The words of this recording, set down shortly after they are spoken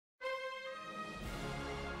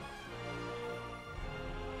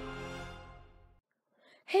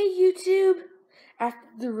Hey YouTube! After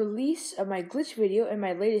the release of my glitch video and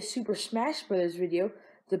my latest Super Smash Bros. Video,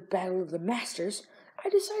 The Battle of the Masters, I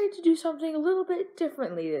decided to do something a little bit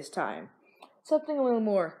differently this time. Something a little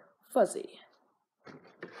more fuzzy.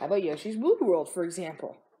 How about Yoshi's Woolly World, for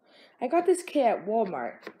example? I got this kit at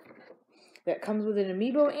Walmart that comes with an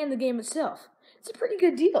Amiibo and the game itself. It's a pretty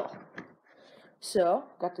good deal. So,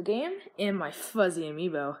 got the game and my fuzzy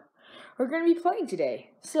Amiibo. We're going to be playing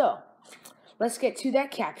today. So, let's get to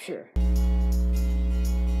that capture.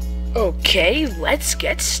 Okay, let's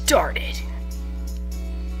get started.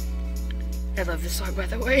 I love this song, by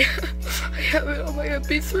the way. I have it on my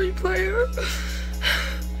MP3 player.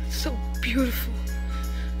 It's so beautiful.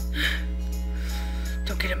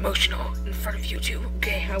 Don't get emotional in front of YouTube,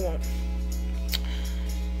 okay? I won't.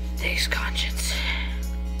 Thanks, conscience.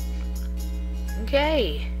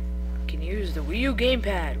 Okay. Can use the Wii U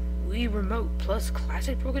gamepad, Wii Remote plus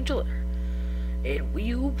Classic Pro Controller, and Wii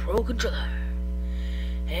U Pro Controller,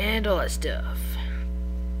 and all that stuff.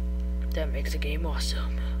 That makes the game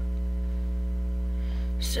awesome.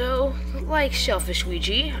 So, like Shellfish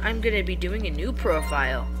Ouija, I'm gonna be doing a new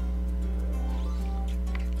profile.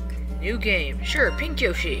 New game. Sure, Pink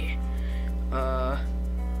Yoshi.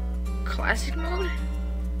 Classic mode?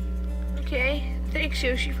 Okay, thanks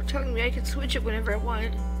Yoshi for telling me I can switch it whenever I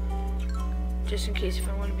want. Just in case if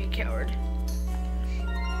I want to be a coward.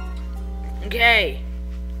 Okay,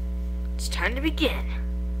 it's time to begin.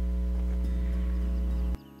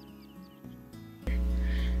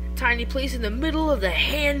 Tiny place in the middle of the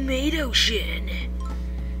handmade ocean.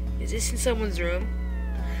 Is this in someone's room?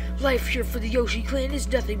 Life here for the Yoshi clan is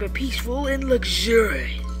nothing but peaceful and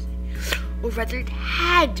luxurious. Or rather, it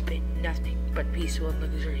had been nothing but peaceful and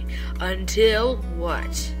luxurious. Until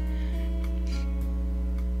what?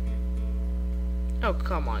 Oh,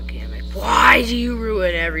 come on, Kamek. Why do you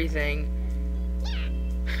ruin everything?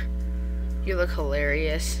 You look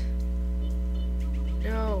hilarious.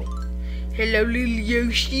 No. Hello, little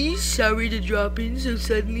Yoshi. Sorry to drop in so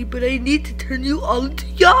suddenly, but I need to turn you all into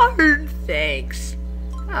yarn. Thanks.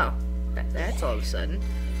 Oh, that's all of a sudden.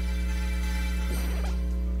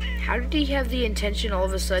 How did he have the intention all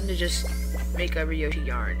of a sudden to just make every Yoshi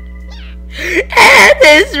yarn? At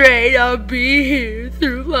this rate, I'll be here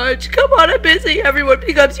through lunch. Come on, I'm busy. Everyone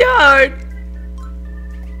becomes yarn.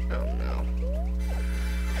 Oh no.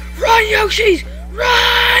 Run, Yoshis!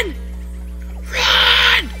 Run!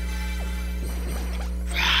 Run!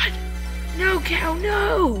 Run! No, cow,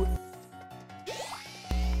 no!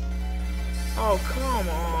 Oh, come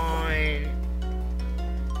on.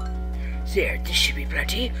 There, this should be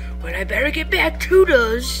plenty. Well, I better get back,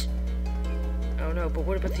 Toodles. Oh no, but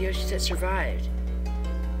what about the Yoshis that survived?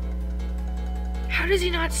 How does he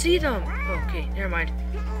not see them? Oh, okay, never mind.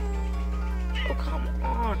 Oh, come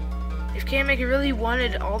on. If Kamek really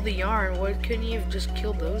wanted all the yarn, what couldn't he have just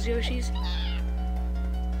killed those Yoshis?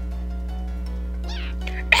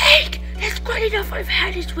 Egg! That's quite enough. I've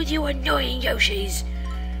had it with you annoying Yoshis.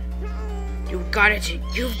 You got it.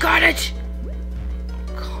 You've got it.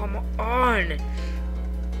 Come on.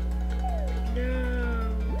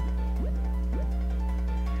 No.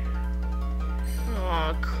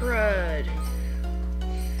 Aw, crud.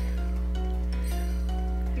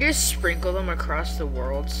 Just sprinkle them across the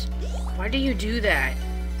worlds. Why do you do that?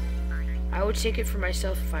 I would take it for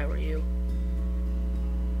myself if I were you.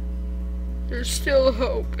 There's still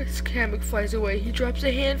hope. As Kamek flies away, he drops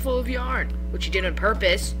a handful of yarn, which he did on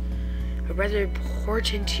purpose. A rather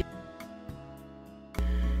important.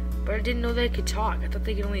 But I didn't know they could talk. I thought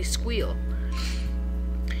they could only squeal.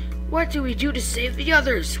 What do we do to save the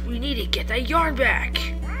others? We need to get that yarn back.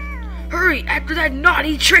 Hurry, after that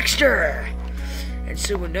naughty trickster! And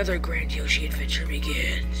so another grand Yoshi adventure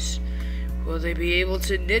begins. Will they be able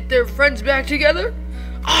to knit their friends back together?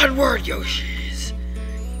 Onward, Yoshis!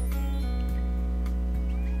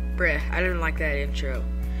 Bruh, I didn't like that intro.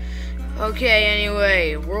 Okay,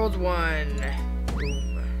 anyway, World 1.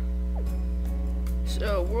 Boom.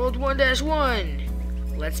 So, World 1-1.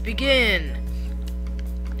 Let's begin.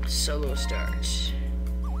 Solo start.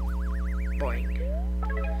 Boing.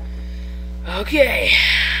 Okay.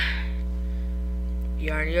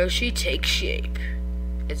 Yarn Yoshi takes shape.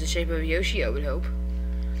 It's the shape of Yoshi, I would hope.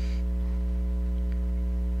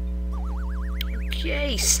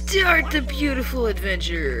 Okay, start the beautiful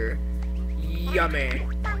adventure. Yummy.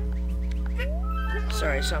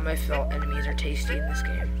 Sorry, some of my felt enemies are tasty in this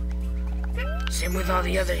game. Same with all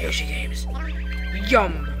the other Yoshi games.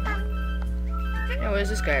 Yum! Now what does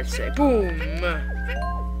this guy have to say? Boom!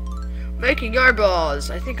 Making yarn balls!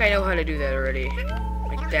 I think I know how to do that already.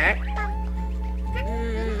 Like that.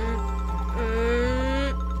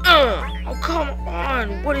 Oh, come on!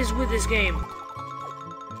 on! What is with this game?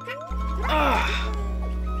 Ah!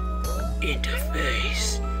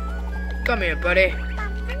 Interface. Come here, buddy.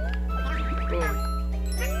 Boom.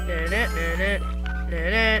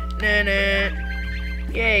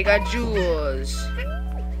 Yay, got jewels.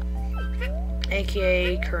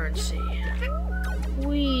 AKA currency.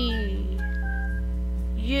 Wee.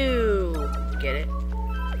 You. Get it?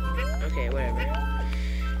 Okay, whatever.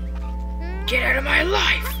 Get out of my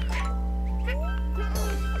life!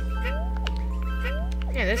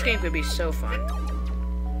 Yeah, this game could be so fun.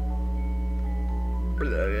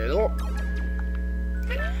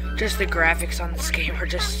 Just the graphics on this game are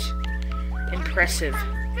just impressive.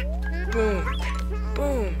 Boom.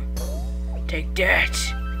 Boom. Take that.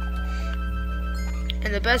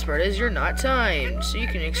 And the best part is you're not timed, so you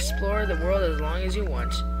can explore the world as long as you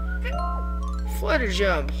want. Flutter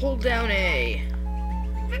jump. Hold down A.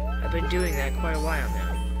 I've been doing that quite a while now.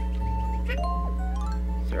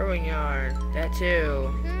 Throwing yarn. That too.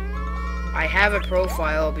 I have a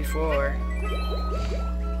profile before.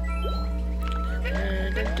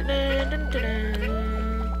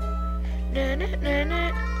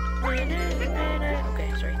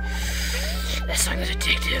 Okay, sorry. That song is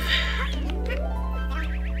addictive.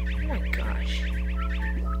 Oh my gosh.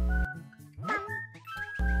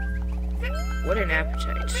 What an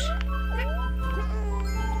appetite.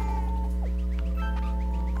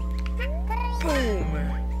 Boom!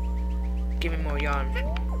 Give me more yarn.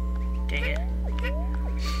 Dang it.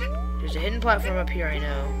 There's a hidden platform up here, I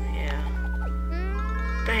know. Yeah.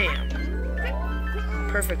 Bam!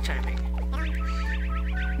 Perfect timing.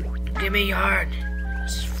 Give me yarn.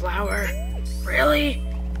 This is flour. Really?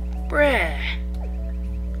 Bruh.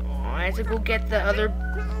 Oh, I have to go get the other...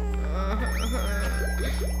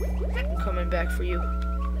 I'm coming back for you.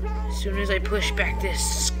 As soon as I push back this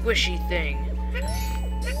squishy thing.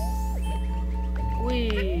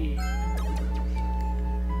 Wee.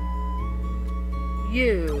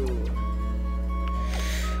 You.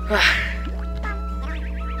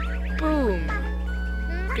 Boom.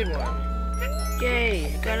 Good one.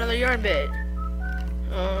 Yay, got another yarn bit.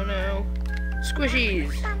 Oh no.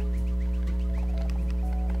 Squishies.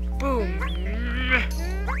 Boom.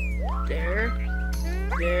 There.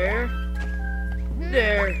 There.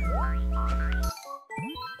 There.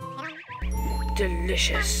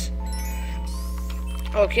 Delicious.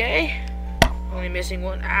 Okay. Only missing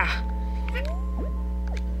one. Ah.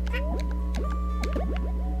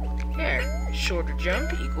 There. Shorter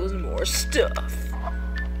jump equals more stuff.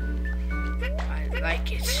 I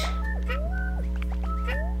like it.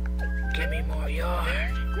 Give me more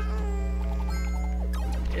yarn.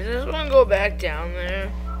 Does this one go back down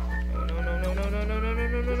there? Oh, no, no, no, no, no, no, no, no,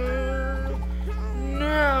 no, no, no.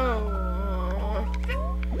 No.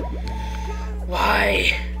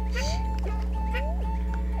 Why?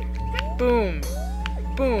 Boom.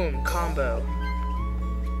 Boom. Combo.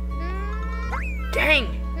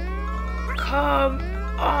 Dang. Come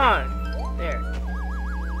on. There.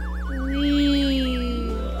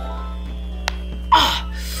 Whee. Ah.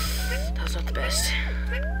 That was not the best.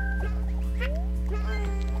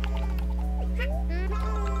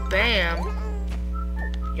 Bam.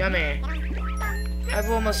 Yummy. I've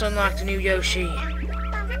almost unlocked a new Yoshi.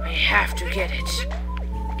 I have to get it.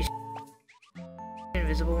 Is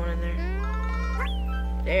invisible one in there?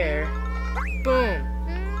 There. Boom.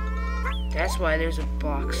 That's why there's a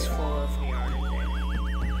box full of yarn in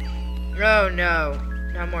there. Oh no.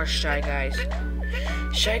 Not more Shy Guys.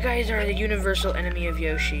 Shy Guys are the universal enemy of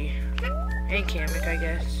Yoshi. And Kamek, I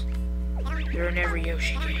guess. They're in every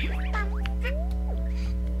Yoshi game.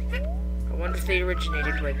 I wonder if they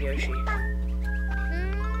originated with Yoshi.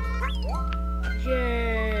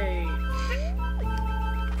 Yay!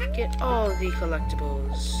 Get all the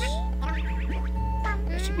collectibles.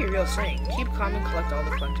 That should be a real saying. Keep calm and collect all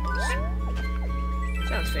the collectibles.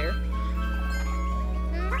 Sounds fair.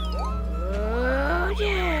 Oh,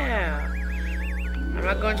 yeah! I'm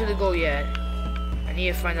not going to the goal yet. I need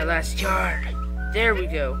to find the last yarn. There we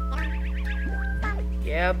go.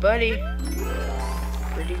 Yeah, buddy.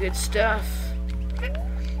 Pretty good stuff.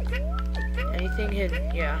 Anything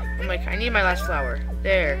hidden? Yeah. I'm like, I need my last flower.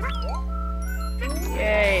 There.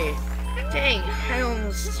 Yay. Dang, I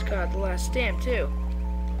almost got the last stamp too.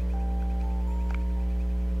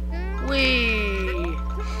 Whee!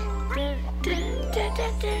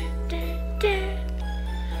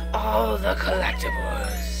 All the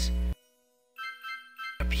collectibles.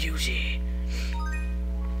 Beauty.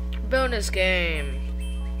 Bonus game.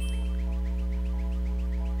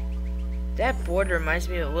 That board reminds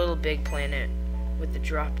me of a Little Big Planet with the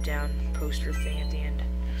drop-down poster thing at the end.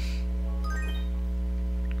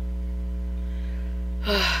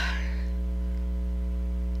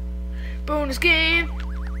 Bonus game!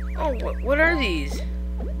 Oh, what are these?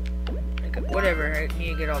 Whatever, I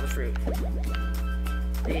need to get all the fruit.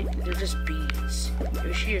 They're just beans.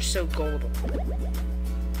 Yoshi, you're so gullible.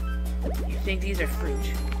 You think these are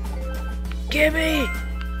fruit? Gimme!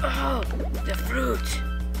 Oh, the fruit!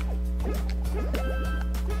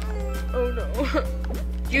 Oh no.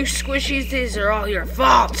 You squishies, these are all your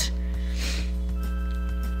fault!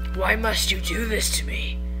 Why must you do this to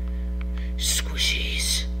me?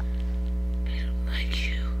 Squishies. I don't like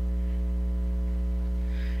you.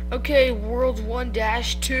 Okay, World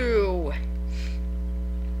 1-2.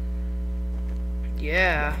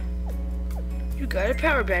 Yeah. You got a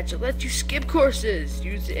power badge that lets you skip courses.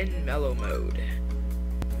 Use it in mellow mode.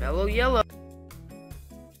 Mellow yellow.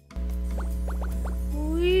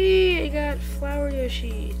 Wee! I got flower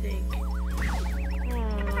Yoshi, I think.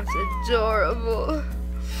 Oh, it's adorable.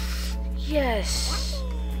 Yes!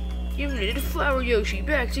 You knitted flower Yoshi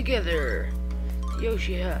back together.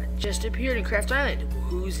 Yoshi hut just appeared in Craft Island.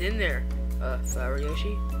 Who's in there? Flower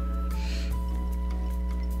Yoshi?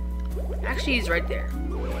 Actually, he's right there.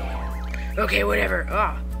 Okay, whatever.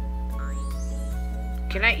 Ah.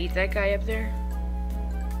 Can I eat that guy up there?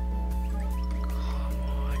 Come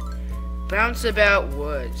on. Bounce about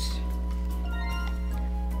woods.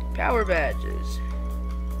 Power badges.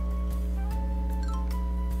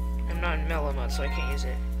 I'm not in mellow mode, so I can't use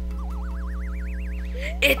it.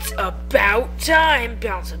 It's about time,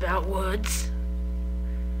 bounce about woods.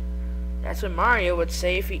 That's what Mario would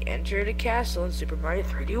say if he entered a castle in Super Mario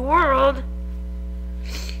 3D World.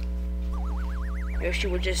 Yoshi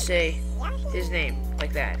would just say his name,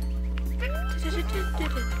 like that.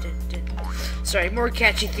 Sorry, more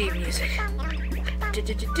catchy theme music.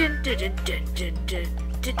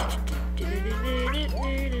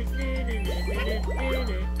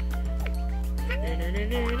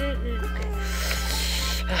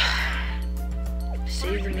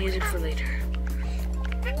 Save the music for later.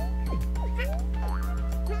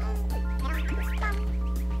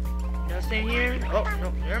 Nothing here? Oh,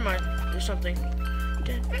 no, never mind. There's something.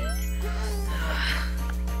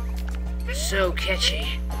 So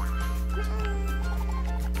catchy.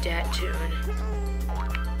 Dat tune.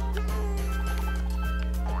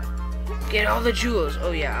 Get all the jewels.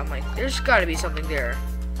 Oh yeah, I'm like, there's gotta be something there.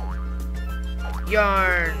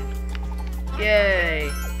 Yarn.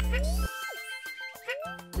 Yay.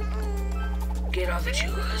 Get all the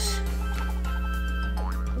jewels.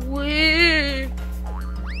 Wee.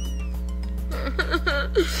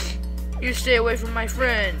 You stay away from my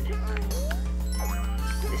friend.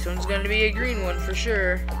 This one's gonna be a green one for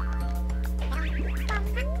sure.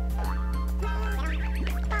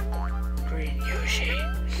 Green Yoshi.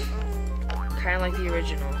 Kinda like the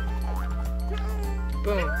original.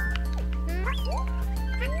 Boom.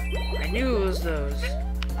 I knew it was those.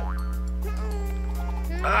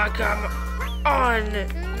 Ah, come on.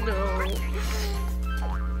 No.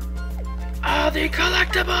 Ah, the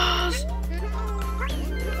collectibles!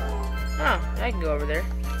 Oh, I can go over there.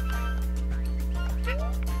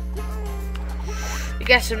 I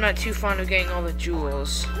guess I'm not too fond of getting all the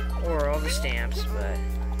jewels or all the stamps, but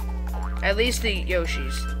at least the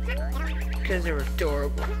Yoshis, because they're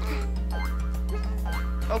adorable.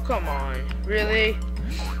 Oh, come on. Really?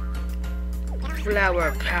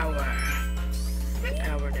 Flower power.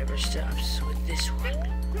 Power never stops with this one.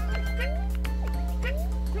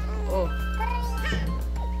 Oh.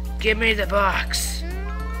 Give me the box.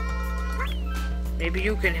 Maybe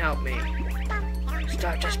you can help me.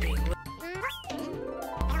 Stop just being little.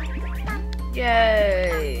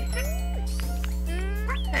 Yay!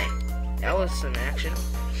 Hey, that was some action.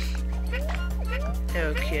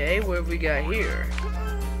 Okay, what have we got here?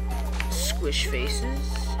 Squish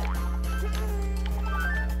faces.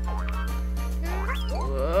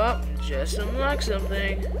 Whoop, just unlocked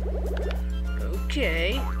something.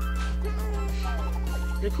 Okay.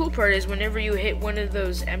 The cool part is whenever you hit one of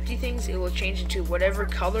those empty things, it will change into whatever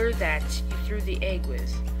color that you threw the egg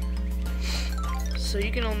with. So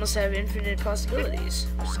you can almost have infinite possibilities,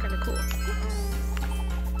 which is kind of cool.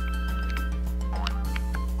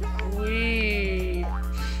 Wee.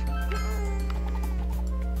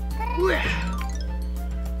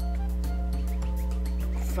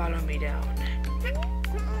 Follow me down.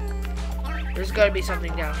 There's got to be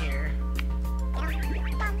something down here.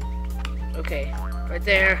 Okay. Right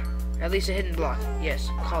there. At least a hidden block. Yes,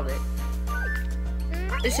 called it.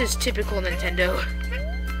 This is typical Nintendo.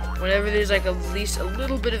 Whenever there's like at least a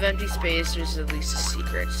little bit of empty space, there's at least a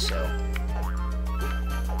secret, so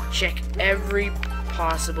check every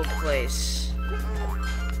possible place.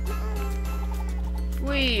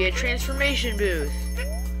 Whee, a transformation booth.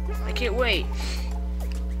 I can't wait.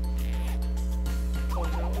 Oh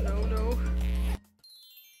no.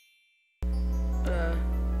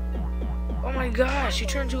 Oh my gosh, she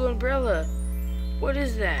turned to an umbrella. What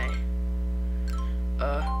is that?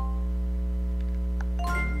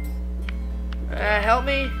 Help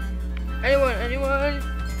me? Anyone?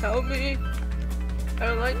 Help me? I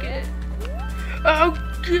don't like it. Oh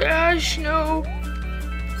gosh, no.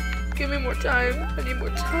 Give me more time. I need more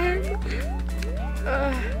time.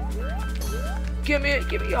 Give me.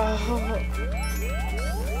 Oh.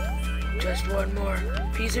 Just one more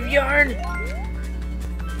piece of yarn.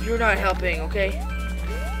 You're not helping, okay?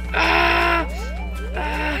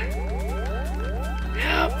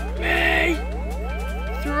 Help me!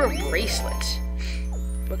 Through a bracelet.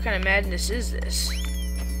 What kind of madness is this?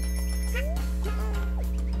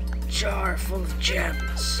 Jar full of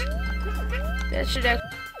gems. That should have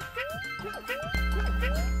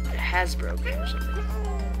a Hasbro game or something.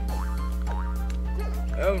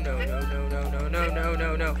 Oh no.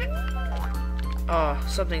 Oh,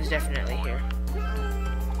 something's definitely here.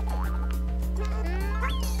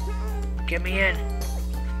 Get me in.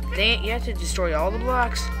 Dang it, you have to destroy all the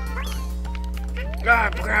blocks.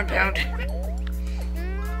 Ground pound.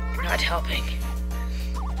 Not helping.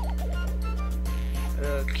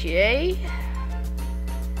 Okay.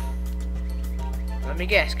 Let me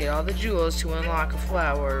guess, get all the jewels to unlock a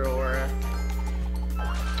flower or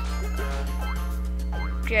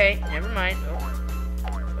okay, never mind. Oh.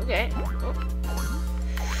 Okay.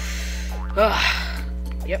 Oh.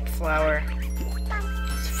 Yep, flower.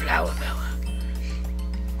 It's flower power.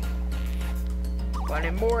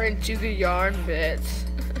 Wanted more into the yarn bits.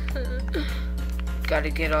 Gotta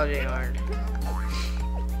get all the yarn.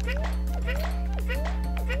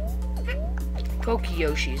 Pokey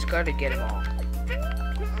Yoshis, gotta get them all.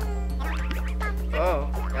 Oh,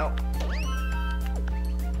 no.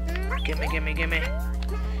 Gimme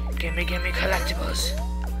collectibles.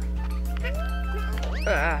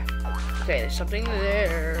 Okay, there's something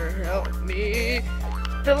there. Help me.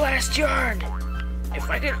 The last yarn. If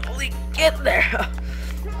I could only get there.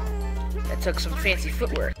 That took some fancy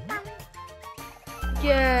footwork.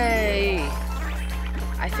 Yay!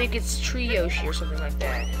 I think it's Tree Yoshi or something like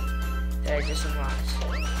that. That I just unlocked.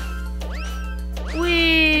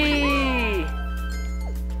 Whee!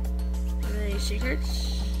 Any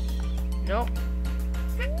secrets? Nope.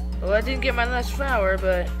 Well, I didn't get my last flower,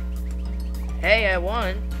 but hey, I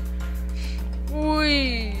won.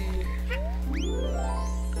 Whee!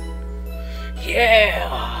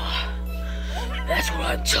 Yeah! That's what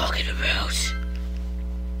I'm talking about.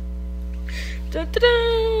 Dun, dun,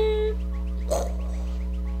 dun.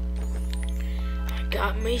 I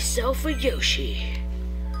got myself a Yoshi.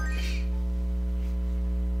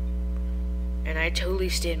 And I totally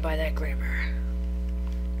stand by that grammar.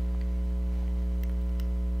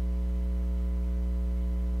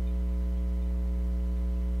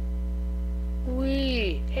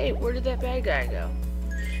 Wee! Hey, where did that bad guy go?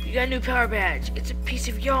 You got a new power badge. It's a piece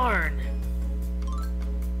of yarn.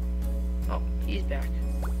 Oh, he's back.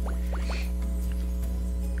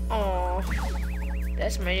 Aww.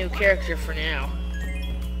 That's my new character for now.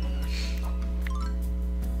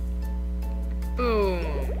 Boom.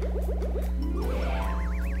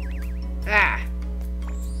 Ah.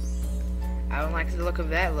 I don't like the look of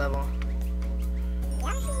that level.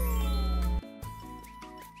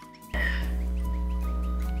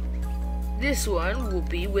 This one will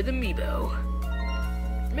be with Amiibo.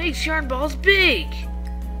 Makes yarn balls big!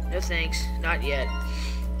 No thanks, not yet.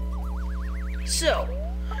 So,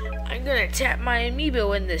 I'm gonna tap my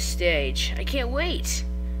Amiibo in this stage. I can't wait.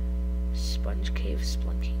 Sponge Cave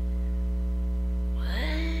Splunking.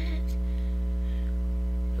 What?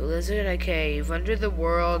 The Lizard a Cave under the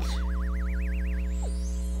world.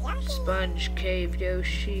 Sponge Cave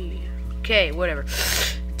Yoshi. Okay, whatever.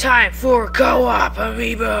 Time for co-op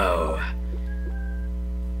Amiibo!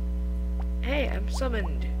 Hey, I'm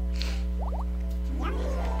summoned.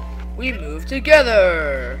 We move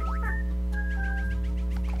together.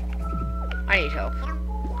 I need help.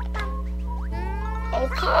 Oh,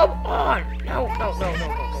 come on! No.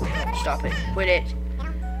 Stop it. Quit it.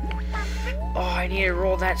 Oh, I need to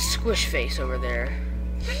roll that squish face over there.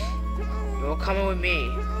 You're coming with me.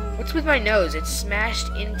 What's with my nose? It's smashed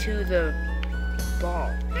into the ball.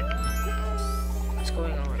 What's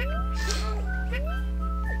going on?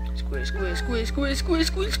 Squeeze.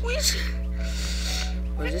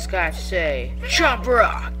 What does this guy have to say? Chomp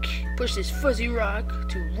rock! Push this fuzzy rock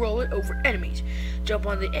to roll it over enemies. Jump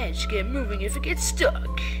on the edge to get moving if it gets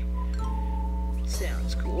stuck.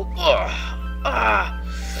 Sounds cool.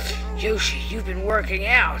 Yoshi, you've been working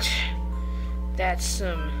out. That's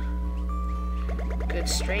some good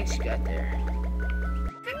strength you got there.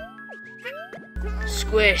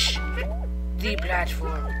 Squish the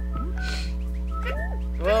platform.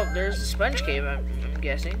 Well, there's the sponge cave, I'm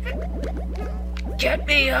guessing. Get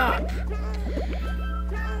me up!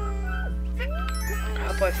 I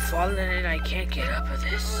hope I've fallen and I can't get up with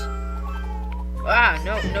this. Ah,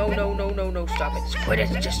 no, stop it. Just quit it,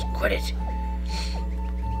 just quit it.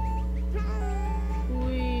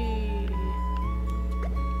 Whee.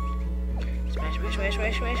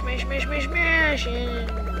 Smash,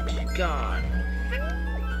 and gone.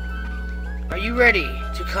 Are you ready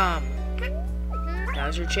to come?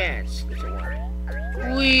 Now's your chance, little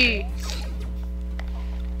one. Whee!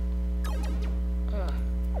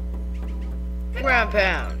 Ground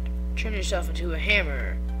pound. Turn yourself into a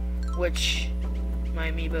hammer, which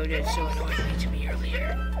my Amiibo did so annoyingly to me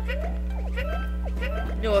earlier.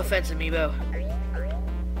 No offense, Amiibo.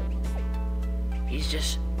 He's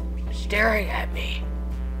just staring at me.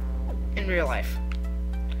 In real life.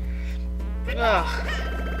 Ugh.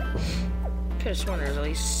 Could have sworn there was at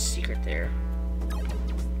least a secret there.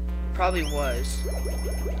 Probably was.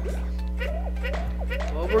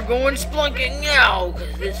 Well, we're going splunking now,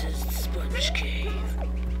 because this is the sponge cave.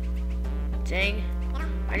 Dang.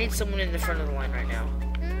 I need someone in the front of the line right now.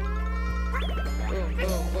 Boom,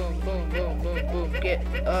 boom, boom, boom, boom, boom, boom. Get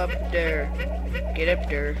up there. Get up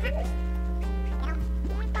there.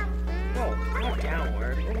 No, not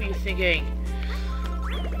downward. What were you thinking?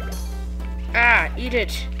 Ah, eat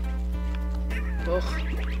it. Ugh.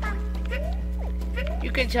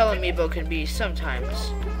 You can tell Amiibo can be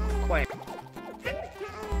sometimes quite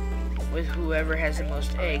with whoever has the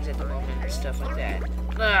most eggs at the moment and stuff like that.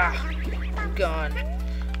 Ah, I'm gone.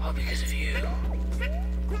 All because of you.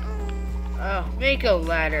 Oh, make a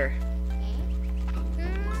ladder.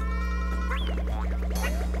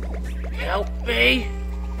 Help me.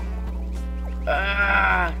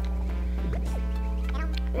 Ah.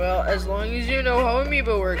 Well, as long as you know how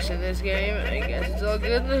Amiibo works in this game, I guess it's all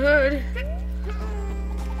good in the hood.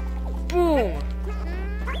 Boom!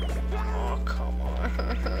 Oh, come on.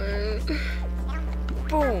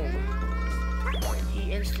 Boom!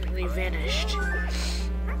 He instantly vanished.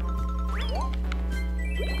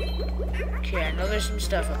 Okay, I know there's some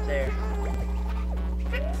stuff up there.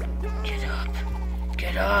 Get up.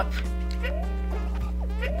 Get up!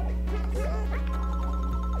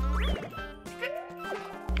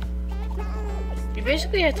 You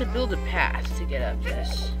basically have to build a path to get up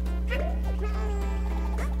this.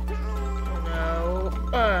 Oh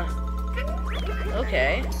no.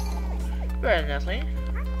 Okay. Better than nothing.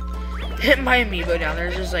 Hit my Amiibo down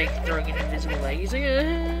there, just like throwing an invisible leg. He's like,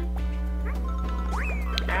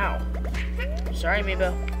 Ow. Sorry,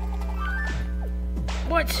 Amiibo.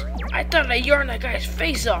 What? I thought I yarned that guy's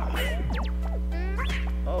face off.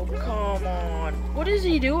 Oh, come on. What is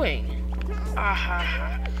he doing?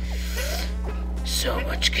 Ah. So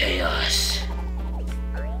much chaos.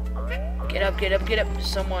 Get up, get up, get up.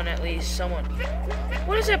 Someone, at least. Someone.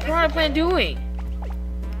 What is that piranha plant doing?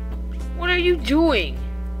 What are you doing?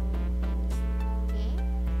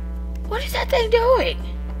 What is that thing doing?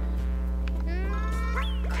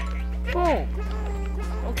 Boom.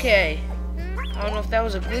 Okay. I don't know if that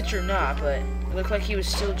was a glitch or not, but it looked like he was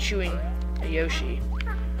still chewing a Yoshi.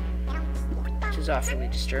 Which is awfully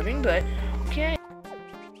disturbing, but okay.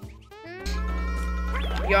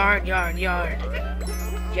 Yarn, yarn, yarn.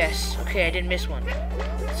 Yes, okay, I didn't miss one.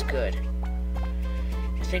 That's good.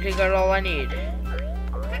 I think I got all I need.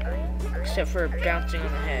 Except for bouncing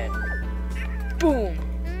on the head. Boom!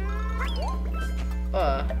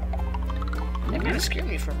 That kind of scared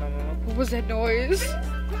me for a moment. What was that noise?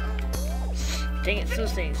 Dang it, it's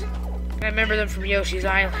those things. I remember them from Yoshi's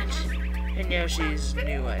Island. And Yoshi's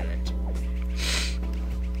new island.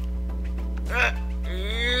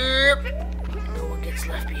 No one gets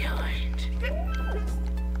left behind.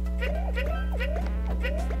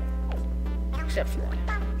 Except for one.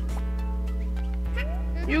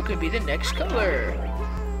 You could be the next color.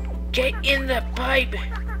 Get in the pipe! I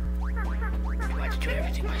have to do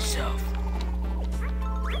everything myself.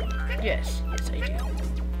 Yes, I do.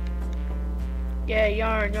 Yeah,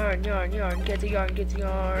 yarn, yarn, yarn, yarn. Get the yarn, get the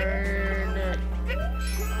yarn.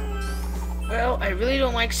 Well, I really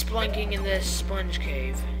don't like splunking in this sponge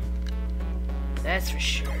cave. That's for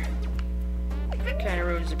sure. Kinda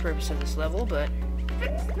ruins the purpose of this level, but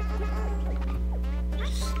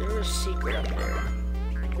there was a secret up there.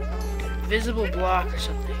 Invisible block or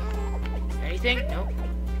something. Anything? Nope.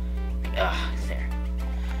 Ugh, there.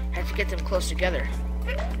 Have to get them close together.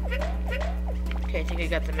 Okay, I think I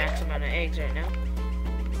got the max amount of eggs right now.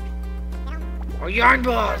 Or yarn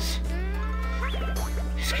balls!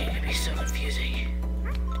 This game can be so confusing.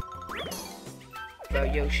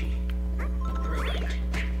 About Yoshi. Ruined.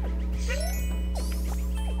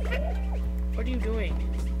 What are you doing?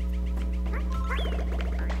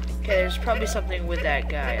 Okay, there's probably something with that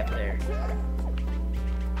guy up there.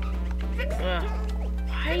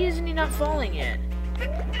 Why isn't he not falling yet?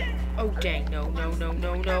 Oh dang, no. I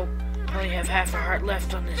only have half a heart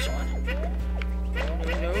left on this one.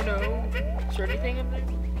 No. Is there anything up there?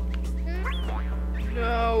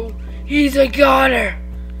 No, he's a goner!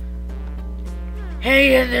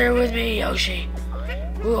 Hang in there with me, Yoshi.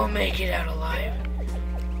 We'll make it out alive.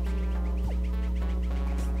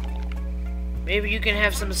 Maybe you can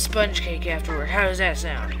have some sponge cake afterward. How does that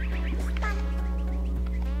sound?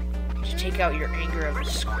 Just take out your anger of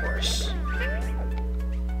this course.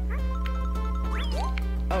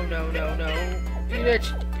 Oh no.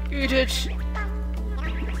 Eat it!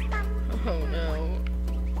 Oh no.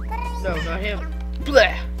 No, not him.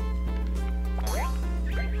 Bleh!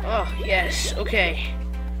 Oh, yes, okay.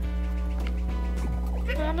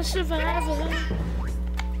 I'm a survivor.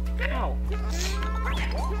 Ow.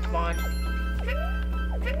 Come on.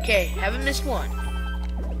 Okay, haven't missed one.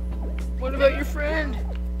 What about your friend?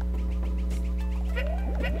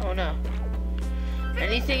 Oh no.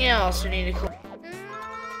 Anything else we need to clear?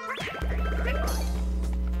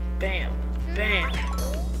 Bam.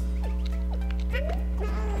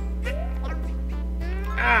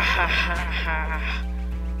 Ah ha ha.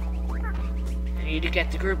 I need to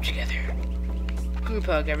get the group together. Group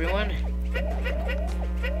hug, everyone.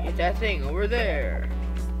 Hit that thing over there.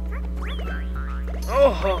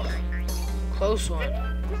 Oh, close one.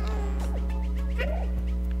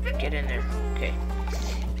 Get in there. Okay.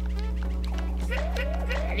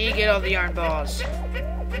 I need to get all the yarn balls.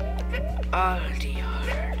 All the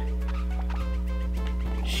yarn.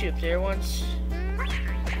 Shoot up there once.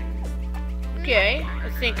 Okay, I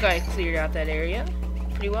think I cleared out that area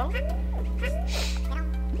pretty well.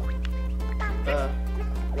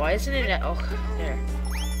 Why isn't it at, oh, there.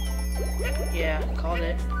 Yeah, called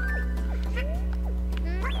it.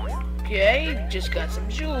 Okay, just got some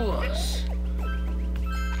jewels.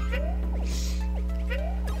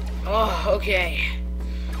 Oh, okay.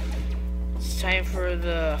 It's time for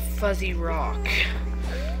the fuzzy rock.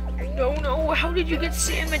 No, how did you get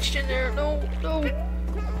sandwiched in there? No,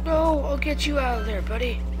 I'll get you out of there,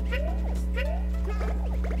 buddy.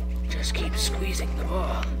 Just keep squeezing the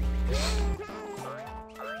ball.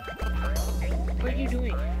 What are you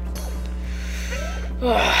doing?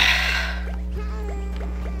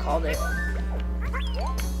 Called it.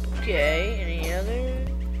 Okay, any other?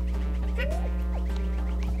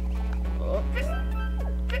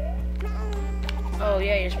 Oh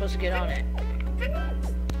yeah, you're supposed to get on it.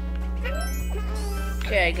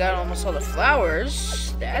 Okay, I got almost all the flowers.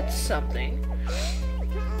 That's something.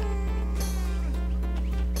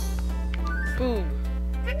 Boom.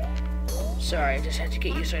 Sorry, I just had to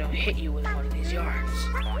get you so I don't hit you with one of these yarns.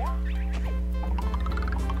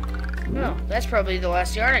 Oh, that's probably the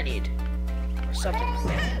last yarn I need. Or something like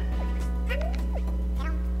that.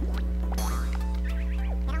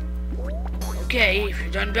 Okay, if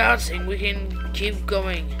you're done bouncing, we can keep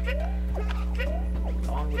going.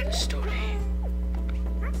 On with the story.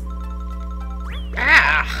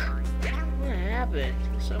 Ah! What happened?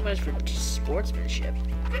 So much for sportsmanship.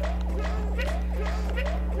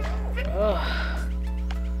 Ugh.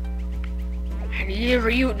 I need to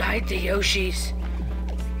reunite the Yoshis.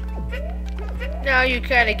 Now you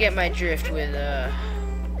kind of get my drift with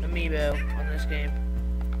Amiibo on this game.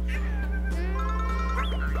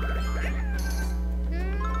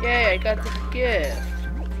 Yay, I got the gift.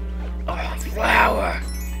 Oh, a flower!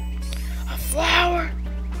 A flower!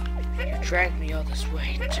 You dragged me all this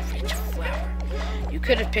way to reach a flower. You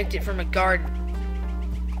could have picked it from a garden.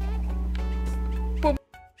 Boom.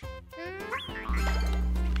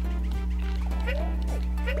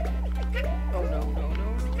 Oh no.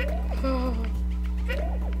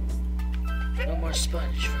 No more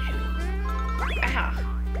sponge for you. Ah.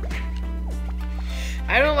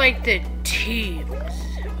 I don't like the teams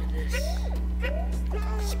with this.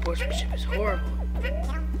 Sportsmanship is horrible.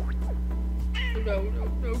 No,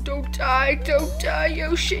 don't die,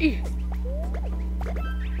 Yoshi!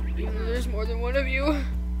 Even though there's more than one of you.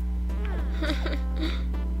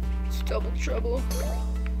 It's double trouble.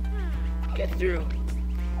 Get through.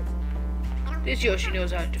 This Yoshi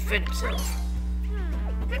knows how to defend himself.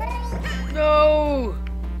 No!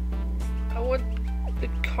 I want the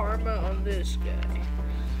karma on this guy.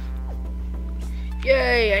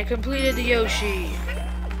 Yay, I completed the Yoshi.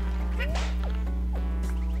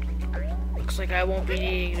 Looks like I won't be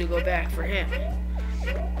needing to go back for him.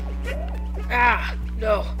 Ah,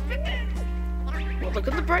 No. Well, look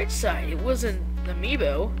at the bright side. It wasn't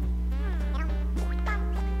Amiibo.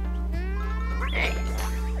 Hey.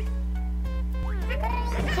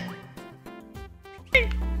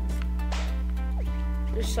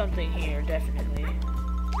 There's something here, definitely.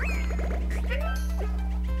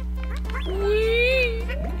 Whee!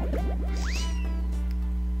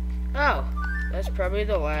 Oh, that's probably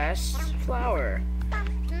the last flower.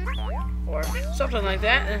 Or something like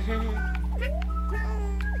that.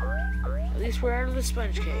 At least we're out of the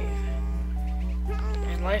sponge cave.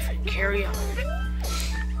 And life can carry on.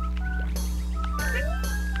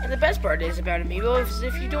 And the best part is about Amiibo is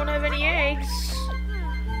if you don't have any eggs,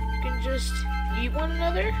 you can just eat one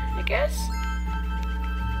another, I guess?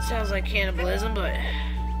 Sounds like cannibalism, but...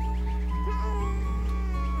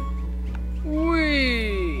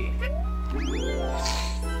 Whee!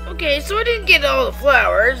 Okay, so I didn't get all the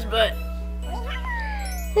flowers, but...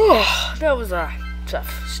 Oh, that was a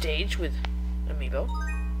tough stage with Amiibo.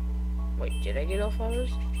 Wait, did I get all flowers?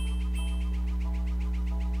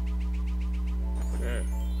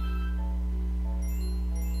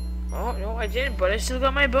 Oh, no, I didn't, but I still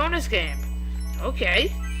got my bonus game.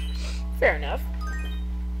 Okay. Fair enough.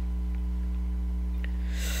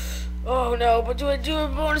 Oh, no, but do I do a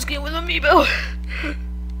bonus game with Amiibo?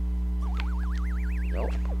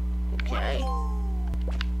 Nope. Okay.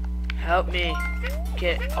 Help me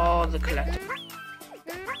get all the collectibles.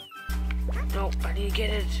 Nope, I need to get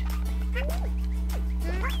it.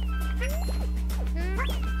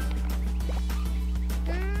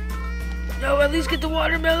 No, at least get the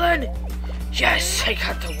watermelon. Yes, I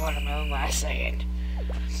got the watermelon last second.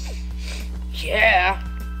 Yeah.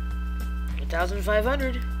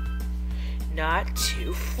 1,500. Not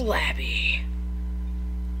too flabby.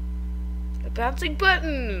 A bouncing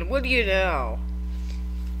button. What do you know?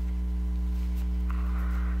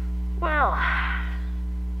 Well,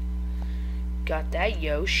 got that,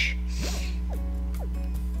 Yosh.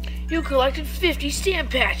 You collected 50 stamp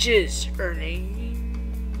patches, earning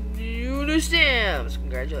new stamps.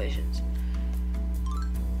 Congratulations.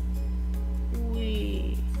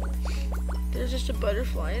 Wee. There's just a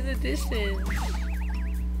butterfly in the distance.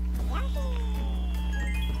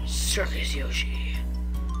 Circus Yoshi.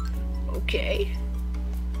 Okay.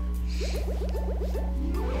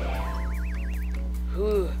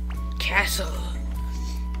 Ooh, castle.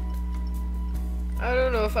 I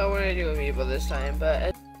don't know if I want to do Amiibo this time, but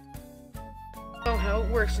I don't know how it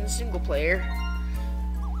works in single player.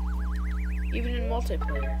 Even in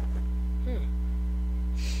multiplayer.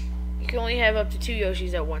 You can only have up to 2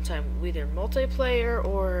 Yoshis at one time, either multiplayer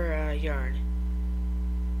or yarn.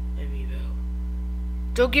 Amiibo.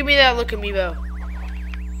 Don't give me that look, Amiibo.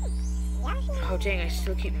 Oh dang, I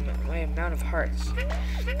still keep my amount of hearts.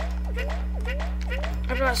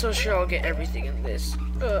 I'm not so sure I'll get everything in this.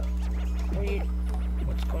 What's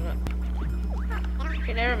going on?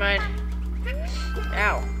 Okay, never mind.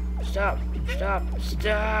 Ow. Stop. Stop.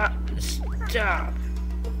 Stop. Stop.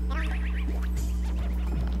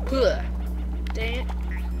 Ugh. Dang it.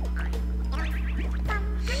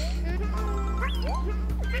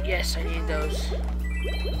 Yes, I need those.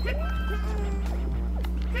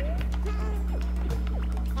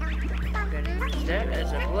 I'm gonna use that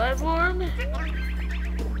as a platform.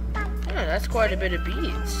 Oh, that's quite a bit of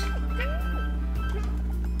beads.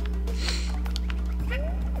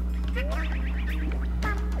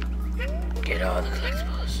 Get all the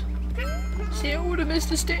collectibles. See, I would have missed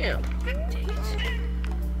the stamp. Dang it.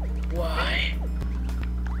 Why?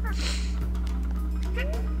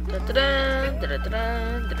 Oh,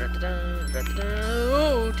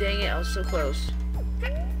 dang it, I was so close.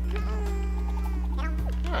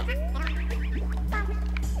 Huh.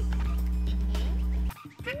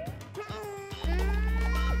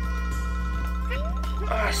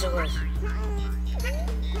 Ah, so close.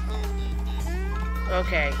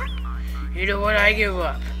 Okay. You know what? I give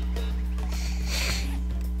up.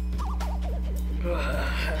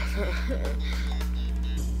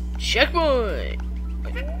 Checkpoint!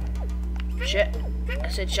 I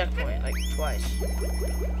said checkpoint like twice.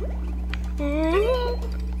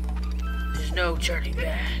 There's no turning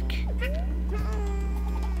back.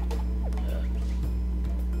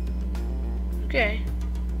 Okay.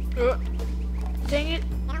 Dang it.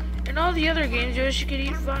 In all the other games, Yoshi could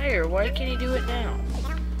eat fire. Why can't he do it now?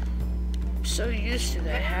 I'm so used to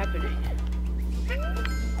that happening.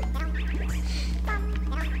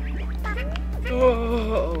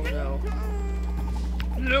 Oh, no.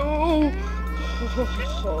 No!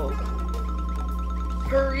 Oh.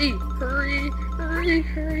 Hurry! Hurry! Hurry!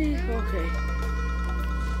 Hurry! Okay.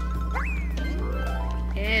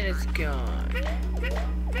 And it's gone.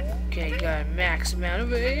 Okay, got a max amount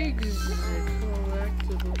of eggs.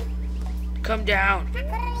 Collectible. Come down.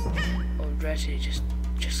 Oh, Reggie, just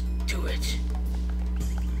do it.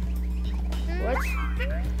 What?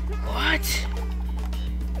 What?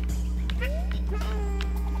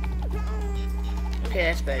 Okay,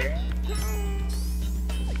 that's better.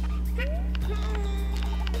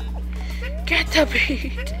 Get the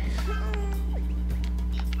beat!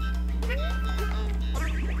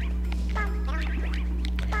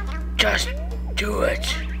 Just do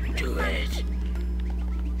it. Do it.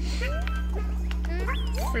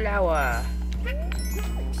 Flower.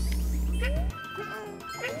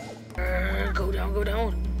 Go down, go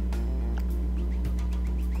down.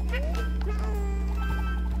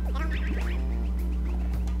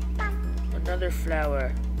 Another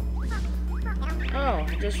flower. Oh,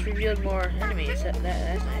 it just revealed more enemies. That's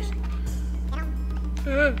nice.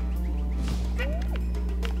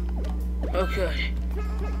 Oh, good.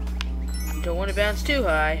 Don't want to bounce too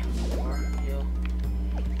high, or you'll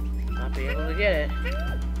not be able to get it.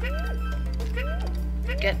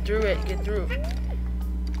 Get through it. Get through.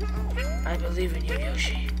 I believe in you,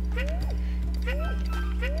 Yoshi.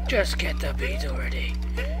 Just get the bead already.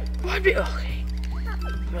 One bead. Okay.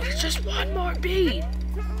 Well, it's just one more bead.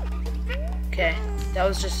 Okay, that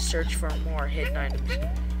was just a search for more hidden items.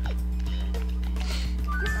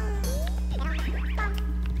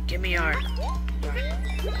 Give me yarn.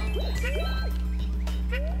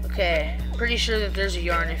 Okay, pretty sure that there's a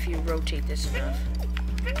yarn if you rotate this enough.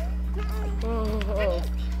 Oh.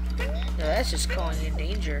 No, that's just calling in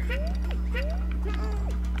danger.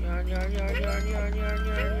 Yarn, yarn, yarn, yarn, yarn, yarn, yarn,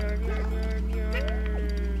 yarn, yarn,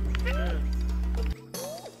 yarn.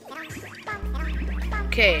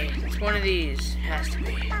 Okay, it's one of these. Has to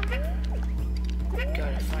be.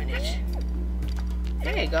 Gotta find it.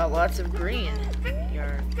 Hey, got lots of green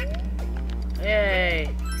yarn.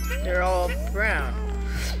 Hey, they're all brown.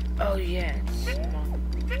 Oh yeah, it's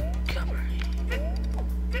Montgomery.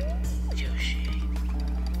 Yoshi.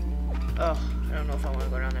 Oh, I don't know if I want to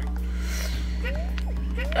go down there.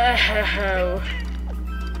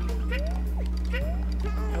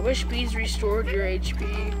 I wish bees restored your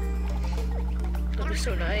HP. That'd be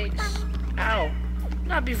so nice. Ow.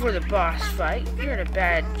 Not before the boss fight. You're in a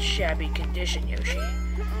bad, shabby condition, Yoshi.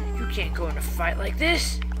 You can't go in a fight like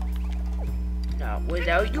this. Not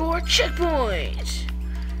without your checkpoint.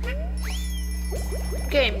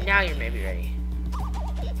 Okay, now you're maybe ready.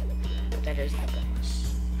 But that is the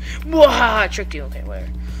boss. Mwahaha! Tricked you. Okay,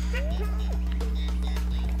 whatever.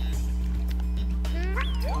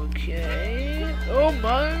 Okay. Oh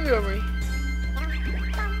my memory.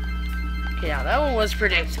 Okay, now that one was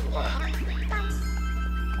predictable.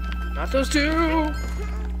 Not those two!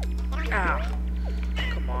 Ow.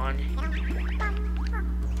 Come on.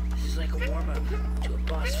 This is like a warm-up to a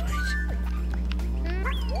boss fight.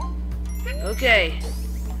 Okay.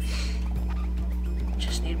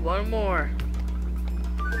 Just need one more.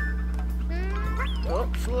 Oh,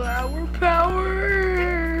 flower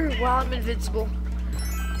power! While I'm invincible.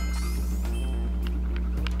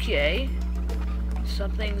 Okay.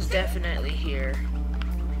 Something's definitely here.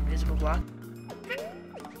 Invisible block.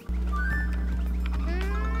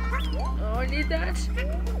 Oh, I need that.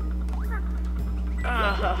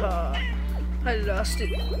 Ah, I lost it.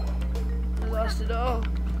 I lost it all.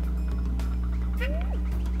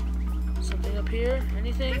 Something up here?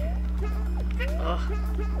 Anything? Oh.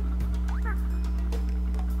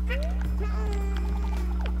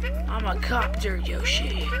 I'm a copter,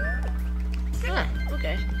 Yoshi. Huh,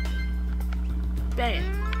 okay. Bang.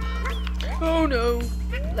 Oh no.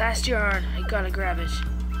 Last yarn. I gotta grab it.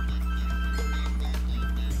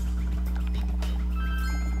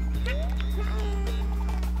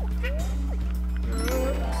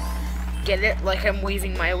 Get it? Like I'm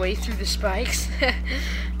weaving my way through the spikes?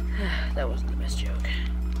 That wasn't the best joke.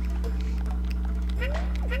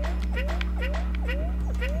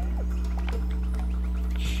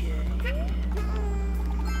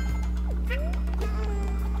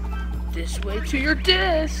 This way to your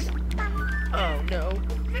death! Oh no.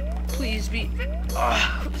 Please be. Oh,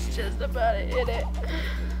 I was just about to hit it.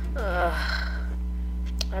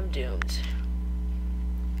 I'm doomed.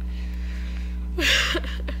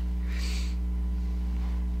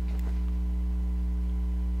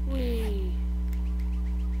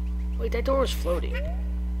 Wait, that door was floating.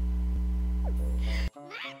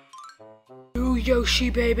 You Yoshi,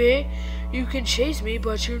 baby! You can chase me,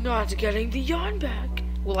 but you're not getting the yarn back.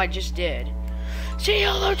 Well, I just did. Say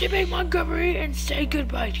hello to Big Montgomery and say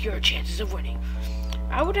goodbye to your chances of winning.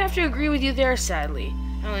 I would have to agree with you there, sadly.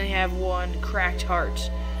 I only have one cracked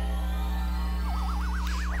heart.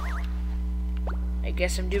 I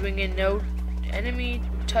guess I'm doing a no enemy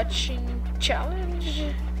touching challenge.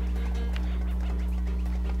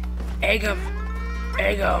 Egg him!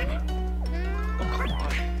 Egg him! Oh, come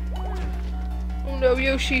on. Oh no,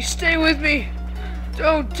 Yoshi, stay with me!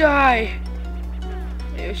 Don't die!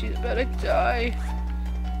 Yoshi's about to die.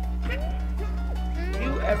 Do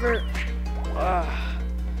you ever...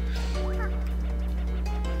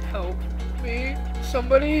 help me.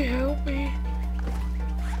 Somebody help me.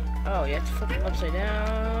 Oh, you have to flip him upside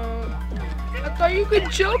down. I thought you could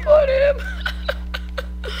jump on him.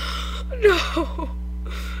 No.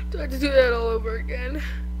 Do I have to do that all over again?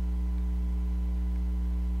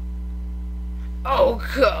 Oh,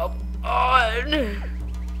 come on.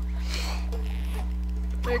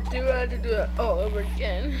 I do have to do it all over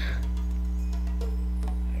again.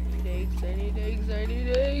 I need eggs, I need eggs, I need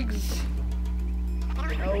eggs.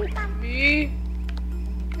 Help me.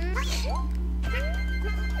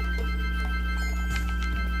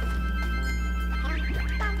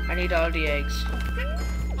 I need all the eggs.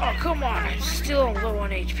 Oh, come on, I'm still low on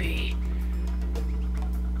HP.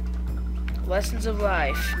 Lessons of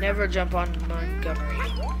life. Never jump on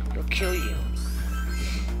Montgomery. He'll kill you.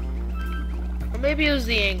 Or maybe it was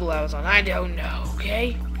the angle I was on. I don't know,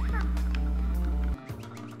 okay?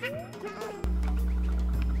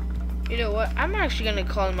 You know what? I'm actually gonna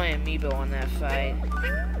call my Amiibo on that fight.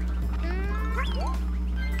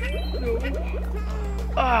 No.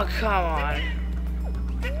 Oh, come on.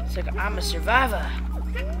 It's like I'm a survivor.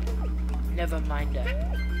 Never mind that.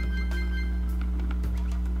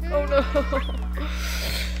 Oh no.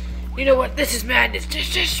 You know what? This is madness.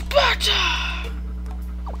 This is Sparta!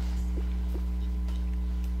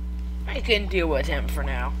 I can deal with him for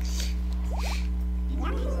now.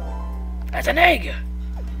 That's an egg!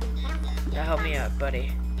 Now help me out,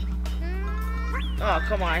 buddy. Oh,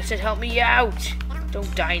 come on. I said help me out.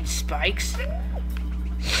 Don't die in spikes.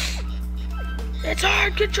 It's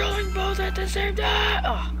hard controlling both at the same time.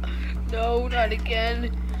 Oh, no, not again.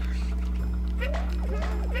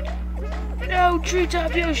 No,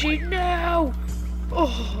 Treetop Yoshi, no!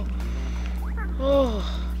 Oh, oh,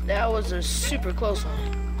 that was a super close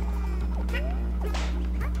one.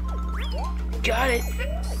 Got it.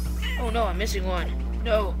 Oh no, I'm missing one.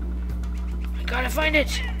 No, I gotta find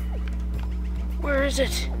it. Where is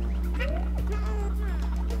it?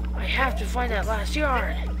 I have to find that last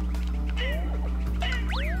yard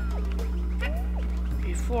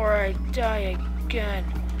before I die again.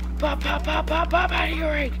 Pop, pop, pop, pop, pop out of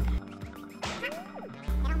your egg.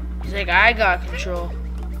 He's like, I got control.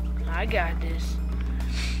 I got this.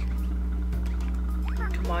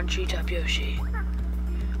 Come on, Treetop Yoshi.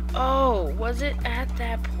 Oh, was it at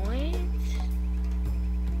that point?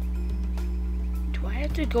 Do I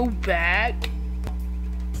have to go back?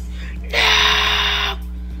 No!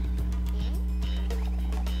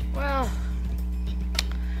 Well,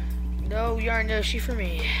 no yarn Yoshi for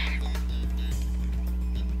me.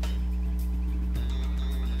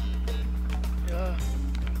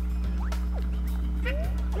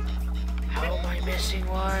 How am I missing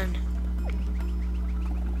one?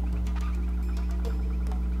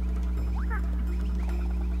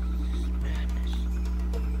 Madness.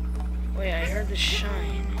 Wait, I heard the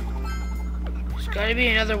shine. There's gotta be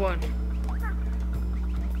another one.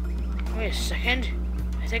 Wait a second.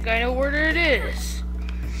 I think I know where it is.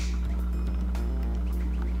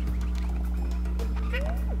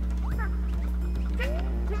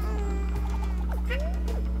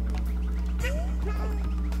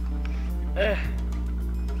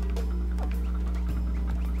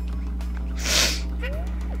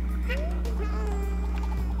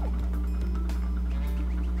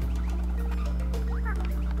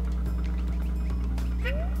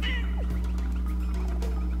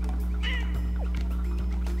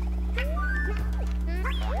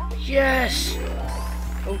 Yes!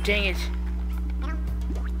 Oh, dang it.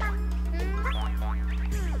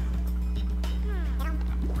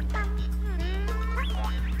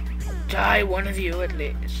 Die, one of you at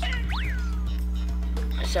least.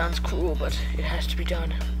 That sounds cruel, but it has to be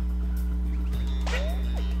done.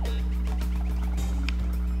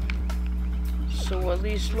 So at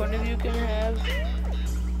least one of you can have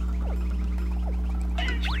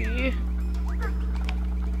HP.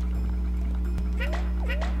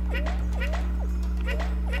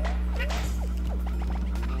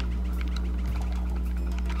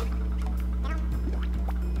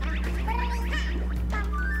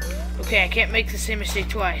 Okay, I can't make the same mistake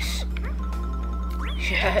twice.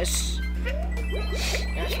 Yes.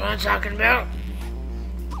 That's what I'm talking about.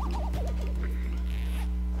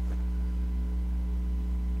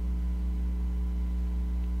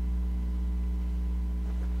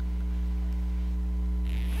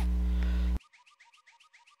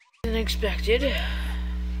 than expected.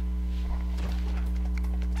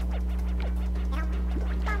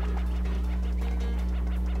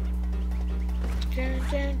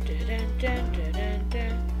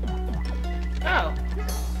 Oh!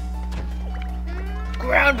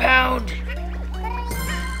 Ground pound!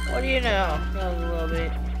 What do you know? That was a little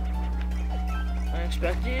bit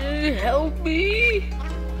unexpected. Help me!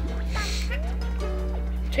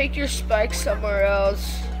 Take your spikes somewhere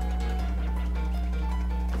else.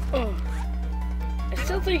 Oh. I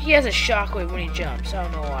still think he has a shockwave when he jumps. I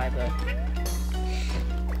don't know why, but...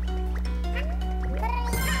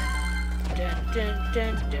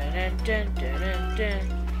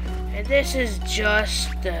 And this is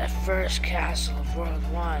just the first castle of World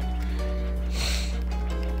 1.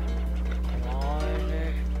 Come on.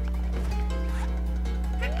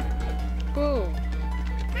 Boom.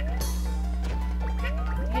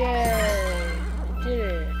 Yay. Did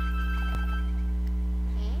it.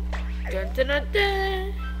 Dun dun dun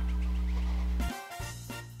dun.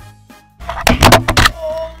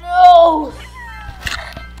 Oh no!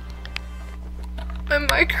 My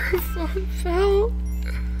microphone fell.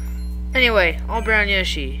 Anyway, all brown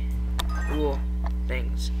Yoshi. Cool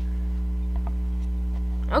things.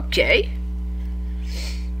 Okay.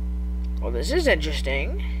 Well, this is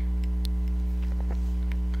interesting.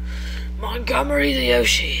 Montgomery the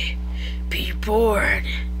Yoshi, be born.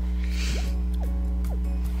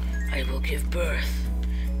 I will give birth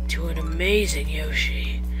to an amazing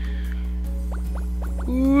Yoshi.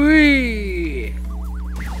 Whee!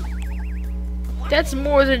 That's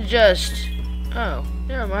more than just... Oh,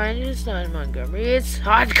 never mind. It's not Montgomery. It's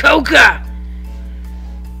Hot Coca!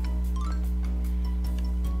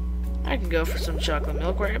 I can go for some chocolate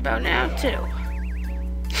milk right about now, too.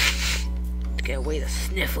 To get away the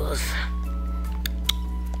sniffles.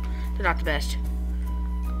 They're not the best.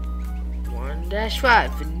 1-5.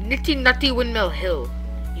 Nitty Nutty Windmill Hill.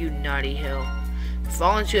 You naughty hill.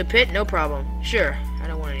 Fall into a pit? No problem. Sure, I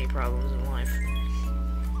don't want any problems in life.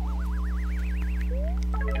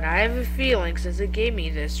 And I have a feeling, since it gave me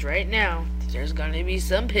this right now, there's gonna be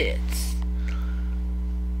some pits.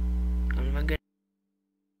 I'm gonna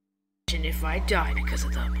if I die because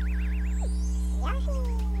of them.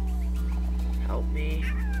 Help me.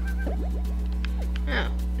 Oh,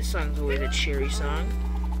 this song's always a cheery song.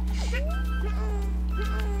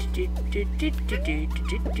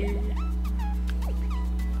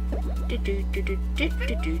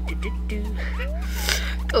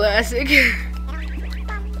 Classic.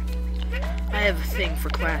 I have a thing for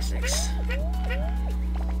classics.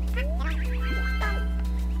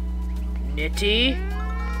 Nitty,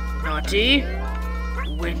 Naughty,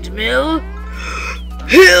 Windmill,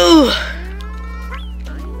 Hill!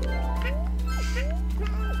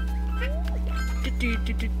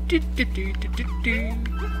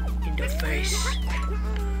 In the face.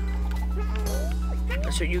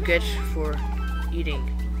 That's what you get for eating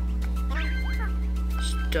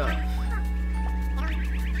stuff.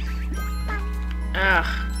 Ah,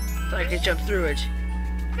 thought I could jump through it.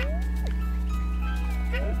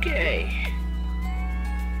 Okay.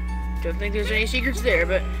 Don't think there's any secrets there,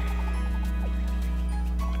 but...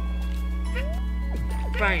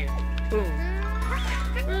 Bam. Boom.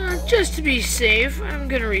 Just to be safe, I'm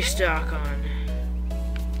gonna restock on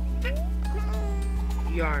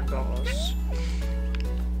yarn balls.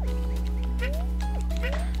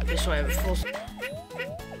 This way I have a full...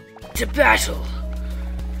 To battle!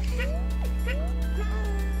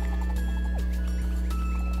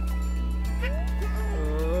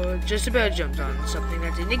 Just about jumped on something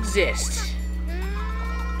that didn't exist.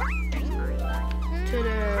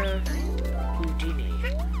 Ta-da! Houdini.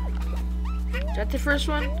 Is that the first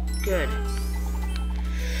one? Good.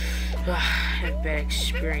 I have a bad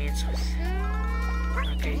experience with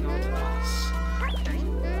not getting all the balls.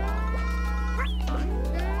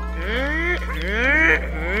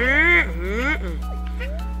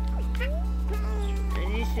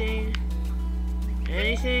 Anything?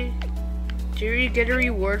 Anything? Do you get a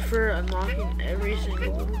reward for unlocking every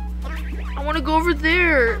single little... I want to go over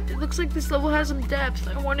there! It looks like this level has some depth.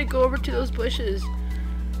 I want to go over to those bushes.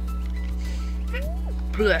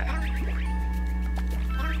 Blah.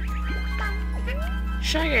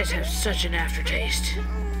 Shy Guys have such an aftertaste.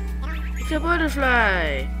 It's a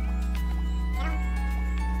butterfly!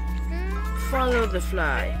 Follow the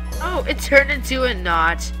fly. Oh, it turned into a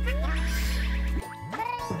knot.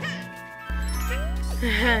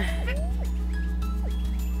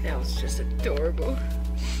 That was just adorable.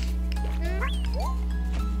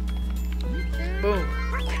 Boom.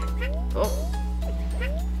 Oh.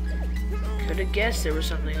 Could have guessed there was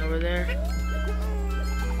something over there.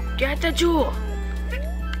 Get the jewel!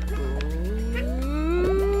 Boom.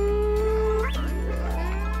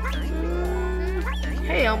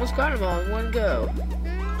 Hey, I almost got them all in one go.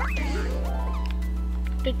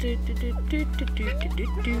 I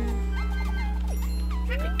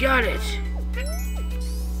got it.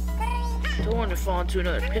 Don't want to fall into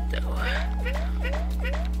another pit though.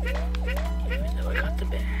 Even though I got the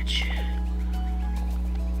badge.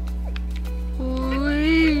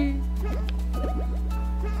 Whee!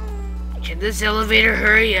 Can this elevator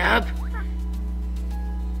hurry up?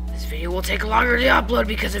 This video will take longer to upload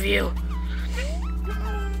because of you.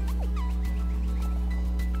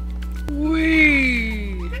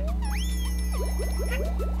 Whee!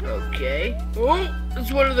 Okay. Oh,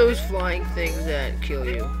 it's one of those flying things that kill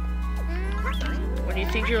you. When you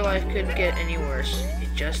think your life couldn't get any worse, it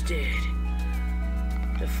just did.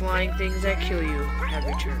 The flying things that kill you have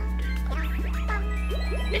returned.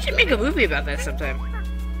 They should make a movie about that sometime.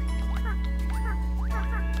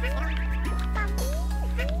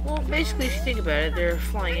 Well, basically, if you think about it, they're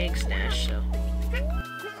flying egg snash, so.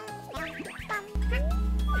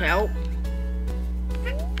 Help.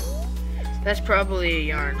 That's probably a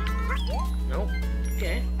yarn. Nope.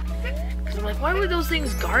 Okay. Because I'm like, why were those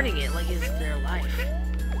things guarding it like it's their life?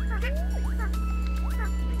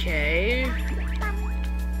 Okay.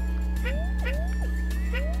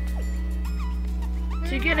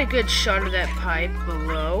 To get a good shot of that pipe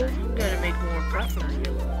below, I'm gonna make more platforms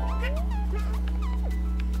available.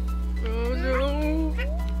 Oh no!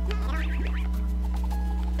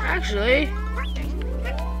 Actually,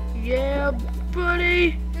 yeah,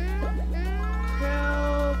 buddy,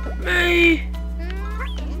 help me!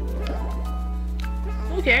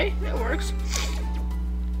 Okay, that works.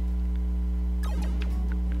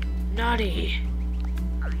 Naughty.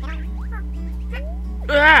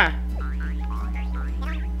 Ah!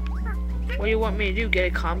 What do you want me to do? Get a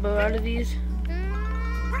combo out of these?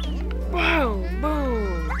 Boom!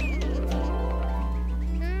 Boom!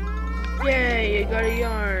 Yay! I got a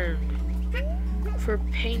yarn for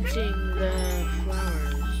painting the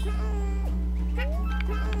flowers.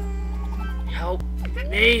 Help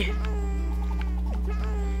me!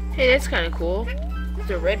 Hey, that's kind of cool.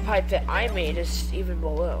 The red pipe that I made is even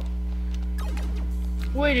below.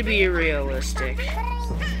 Way to be realistic.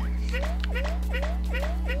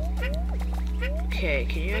 Okay,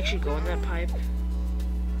 can you actually go in that pipe?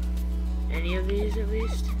 Any of these, at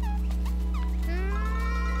least?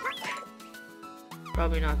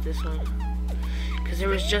 Probably not this one. Because there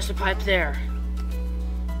was just a pipe there.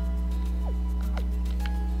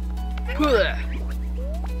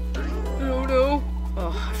 Oh no!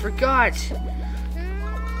 Oh, I forgot!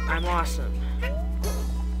 I'm awesome.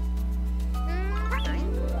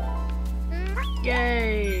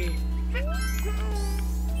 Yay!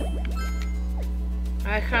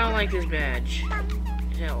 I kind of like this badge.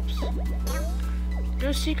 It helps.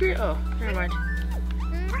 No secret? Oh, never mind.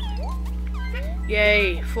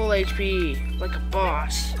 Yay, full HP, like a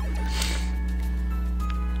boss.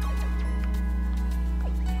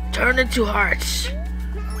 Turn into hearts.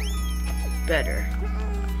 Better.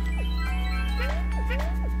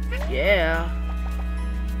 Yeah.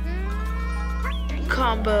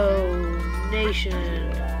 Combo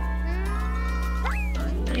Nation.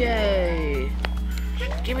 Yay.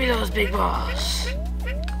 Give me those big balls.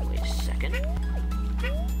 Wait a second.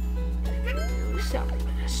 Stop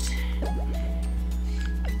this.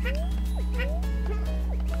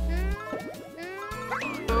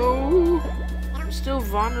 Oh, I'm still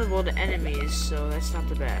vulnerable to enemies, so that's not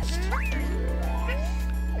the best.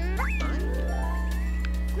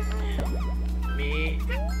 Me.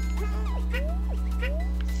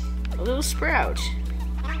 A little sprout.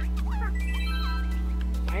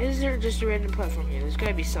 Why is there just a random platform here? There's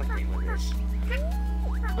gotta be something with this.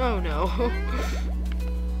 Oh no.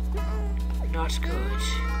 Not good.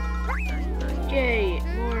 Yay,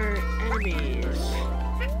 more enemies.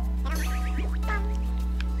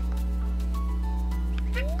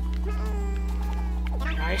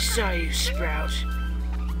 I saw you, Sprout.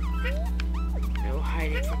 No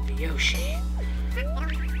hiding from the Yoshi.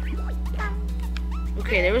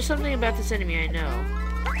 Okay, there was something about this enemy I know.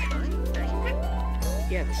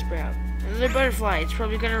 Yeah, the Sprout. Another butterfly. It's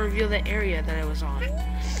probably gonna reveal the area that I was on.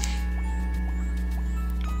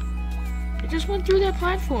 It just went through that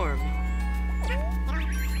platform.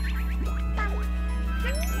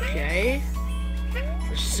 Okay.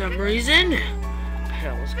 For some reason, I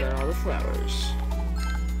almost got all the flowers.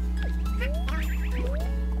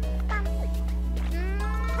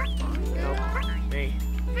 Help me.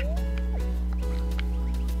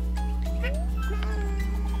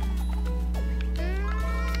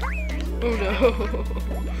 Oh no.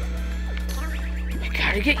 I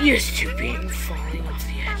gotta get used to being falling off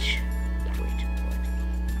the edge. Wait,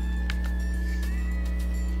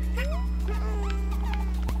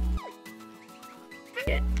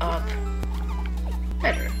 up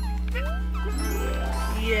better.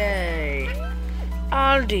 Yay.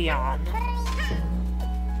 Aldion.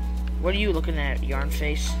 What are you looking at, yarn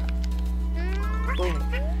face? Boom.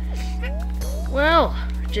 Well,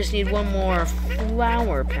 just need one more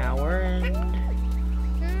flower power and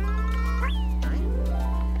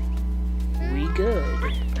we good.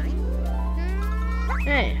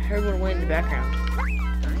 Hey, heard one away in the background.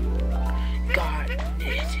 Got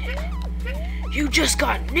knitted. You just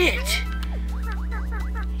got knit!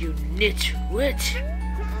 You nitwit!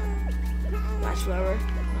 Last flower?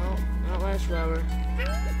 No, not last flower.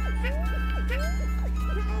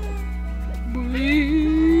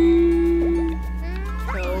 Please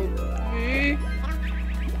help me.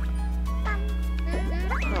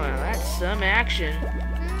 Oh, that's some action.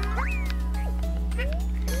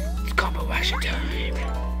 It's combo action time.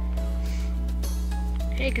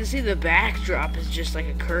 Hey, you can see the backdrop is just like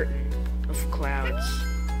a curtain of clouds.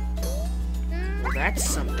 Well, that's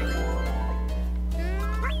something.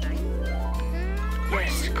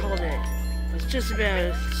 Yes, called it. I was just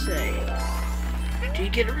about to say. Do you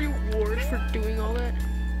get a reward for doing all that?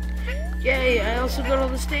 Yay, I also got all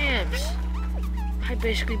the stamps. I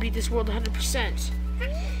basically beat this world 100%.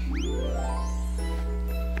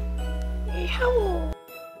 Hello.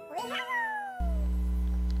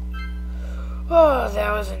 Oh,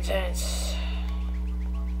 that was intense.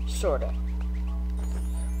 Sorta.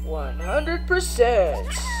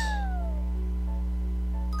 100%.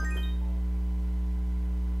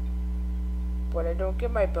 But I don't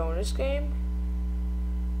get my bonus game?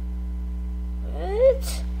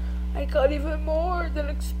 What? I got even more than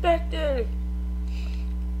expected.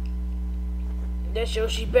 This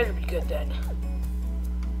Yoshi better be good then.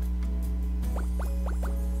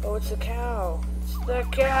 Oh, it's the cow. It's the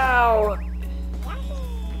cow.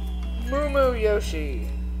 Moo Moo Yoshi.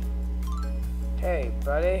 Hey,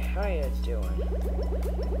 buddy, how you doing?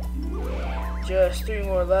 Just 3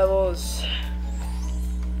 more levels.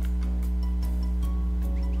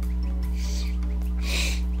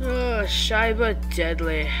 Oh, shy but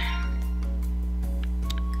deadly.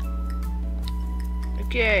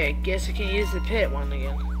 Okay, I guess I can use the pit one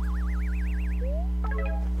again.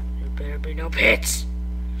 There better be no pits.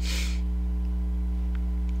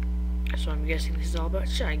 So I'm guessing this is all about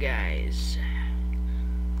Shy Guys.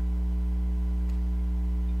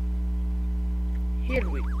 Here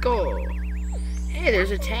we go. Hey,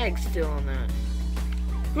 there's a tag still on that.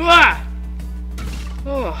 Ah!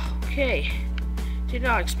 Oh, okay. Did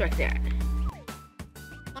not expect that.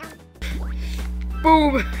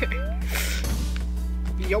 Boom!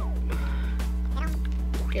 Yup.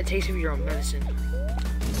 Get a taste of your own medicine.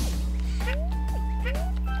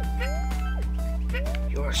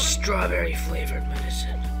 Your strawberry flavored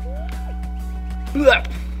medicine. Blah.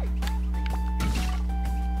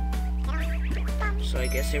 So I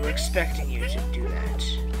guess they were expecting you to do that.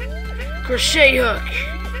 Crochet hook!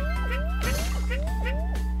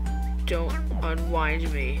 Don't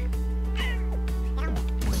unwind me.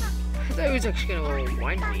 I thought he was actually gonna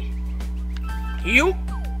unwind me. You?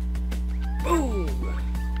 Boom!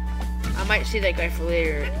 I might see that guy for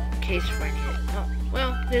later in case if I need it. Oh,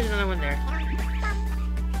 well, there's another one there.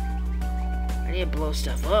 I need to blow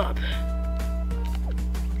stuff up.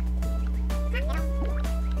 I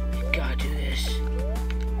gotta do this.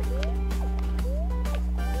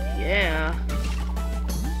 Yeah.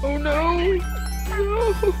 Oh no!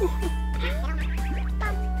 No!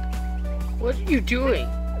 What are you doing?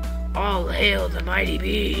 All hail the mighty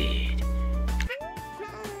bead.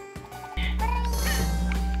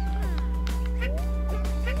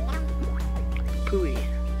 Pooey.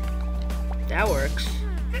 That works.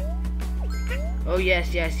 Oh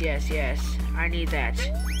yes, yes, yes, yes. I need that.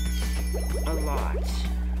 A lot.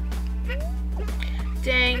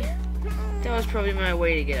 Dang. That was probably my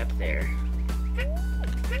way to get up there.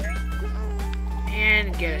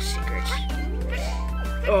 And get a secret.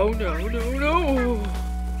 Oh no, no, no!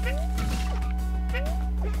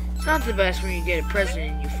 It's not the best when you get a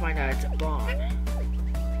present and you find out it's a bomb.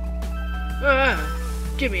 Ah!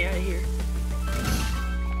 Get me out of here.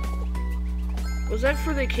 Was that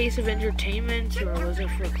for the case of entertainment, or was it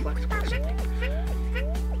for a collectible or something?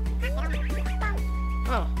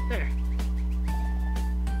 Oh, there.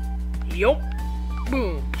 Yup.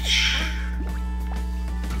 Boom.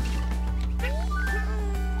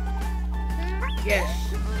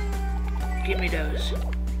 Yes. Give me those.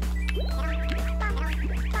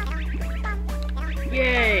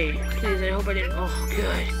 Yay! Please, I hope I didn't. Oh,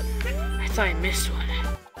 good. I thought I missed one.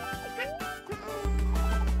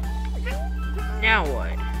 Now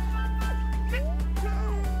what?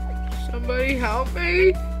 Somebody help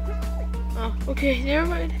me! Oh, okay, never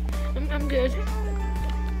mind. I'm good.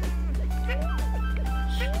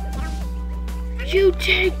 You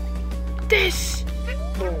take this!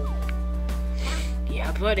 Boom.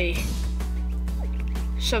 Yeah, buddy.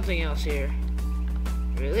 Something else here.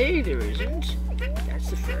 Really? There isn't? That's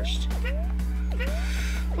the first.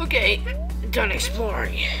 Okay, done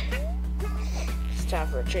exploring. It's time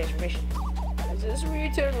for a transformation. Is this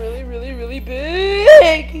return really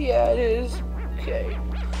big? Yeah, it is. Okay.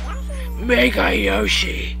 Mega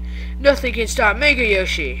Yoshi! Nothing can stop Mega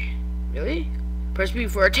Yoshi! Really? Press B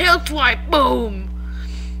for a tail swipe! Boom!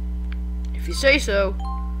 If you say so.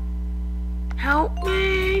 Help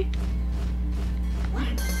me!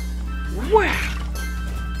 Wow!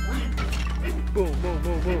 Boom, boom,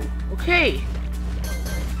 boom, boom. Okay!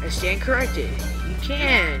 I stand corrected. You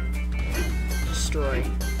can destroy.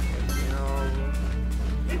 No.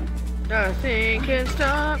 Nothing can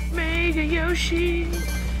stop Mega Yoshi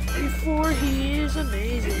before he is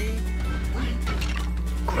amazing.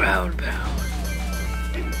 Ground pound.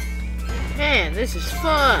 Man, this is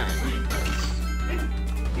fun.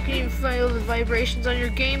 You can even feel the vibrations on your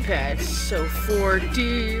gamepad. So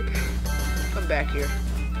 4D. Come back here.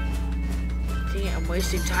 Dang it, I'm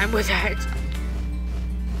wasting time with that.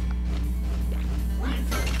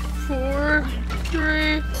 4,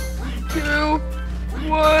 3, 2,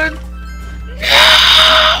 1.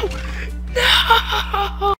 No!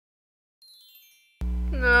 No!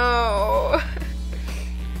 No!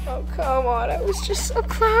 Oh, come on. I was just so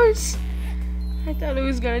close. I thought I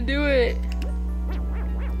was gonna do it.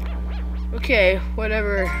 Okay,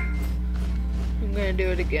 whatever. I'm gonna do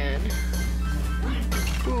it again.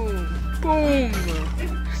 Boom. Boom!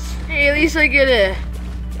 Hey, at least I get to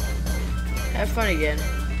have fun again.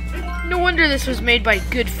 No wonder this was made by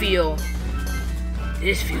Good Feel.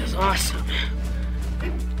 This feels awesome.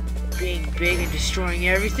 Being big and destroying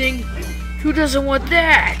everything? Who doesn't want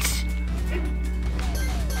that?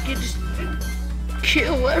 You just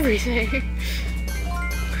kill everything.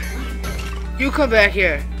 You come back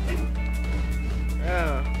here.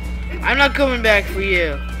 Oh. I'm not coming back for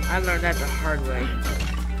you. I learned that the hard way.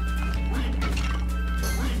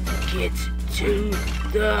 Get to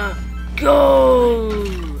the goal!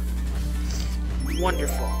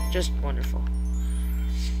 Wonderful. Just wonderful.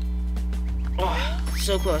 Oh,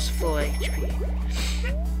 so close to full HP.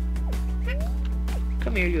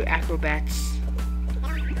 Come here, you acrobats.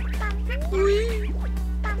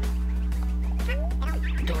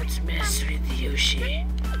 Don't mess with Yoshi.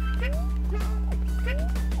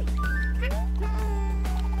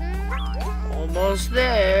 Almost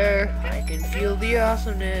there. I can feel the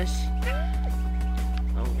awesomeness.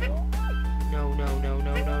 Oh no. No, no, no,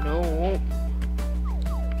 no, no, no.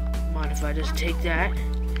 Mind if I just take that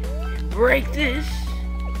and break this?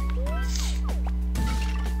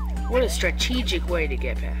 What a strategic way to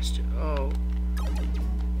get past it. Oh.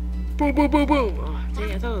 Boom, boom, boom, boom. Oh,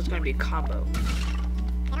 dang, I thought it was gonna be a combo.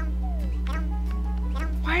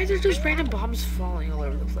 Why are there just random bombs falling all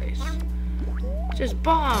over the place? Just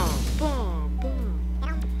bomb, bomb,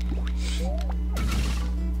 bomb.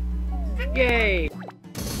 Yay.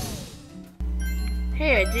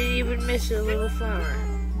 Hey, I didn't even miss a little flower.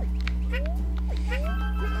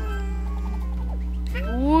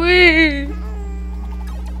 Whee!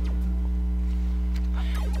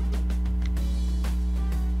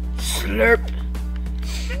 Slurp.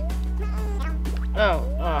 Oh,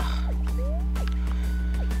 ugh.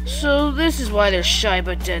 So this is why they're shy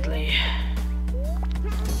but deadly.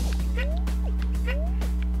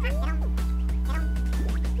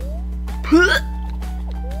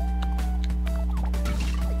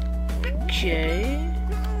 Okay.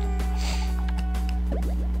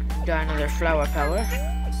 Got another flower power.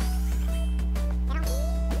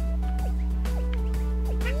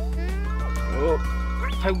 Oh,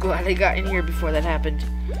 I'm glad I got in here before that happened.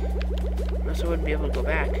 Or else I wouldn't be able to go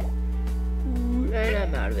back. And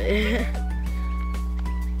I'm out of it.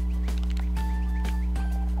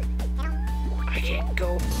 I can't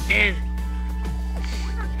go in.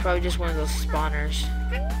 Probably just one of those spawners.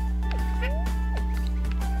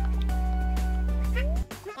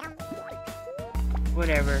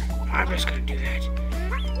 Whatever. I'm just gonna do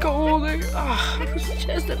that. Golden. Oh, I was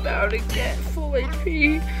just about to get full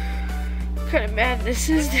HP. What kind of madness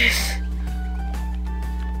is this?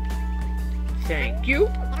 Thank you.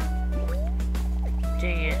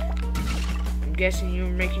 Dang it. I'm guessing you were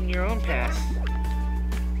making your own path.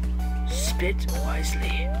 Spit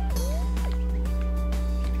wisely.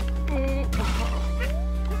 Oh,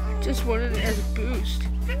 I just wanted it as a boost.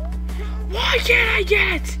 Why can't I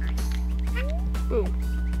get it? Boom.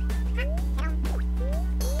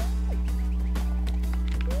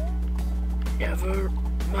 Never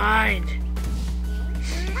mind.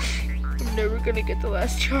 I'm never gonna get the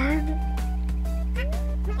last yard.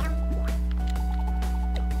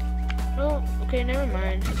 Oh, okay, never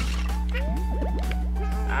mind.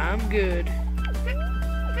 I'm good.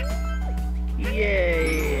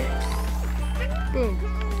 Yay. Boom.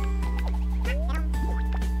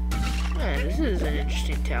 Man, this is an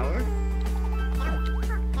interesting tower.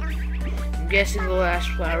 I'm guessing the last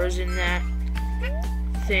flower's in that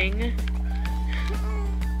thing.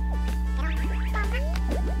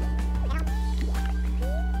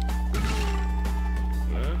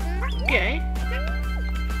 Okay.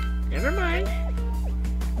 Never mind.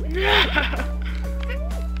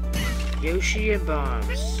 Yoshi and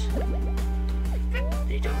bombs.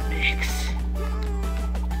 They don't mix.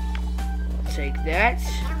 I'll take that.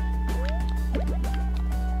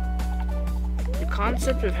 The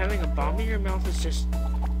concept of having a bomb in your mouth is just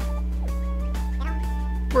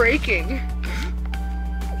breaking.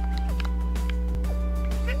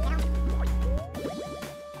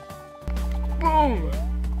 Boom!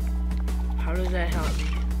 How does that help me?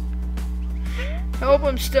 Help,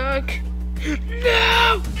 I'm stuck!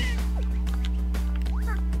 No!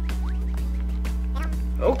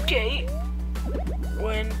 Okay.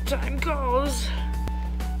 When time calls,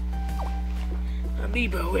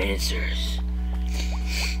 Amiibo answers.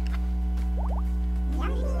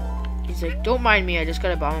 He's like, don't mind me, I just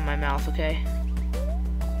got a bomb in my mouth, okay?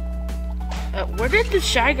 Where did the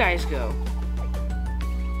Shy Guys go?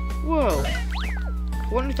 Whoa.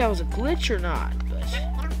 I wonder if that was a glitch or not, but...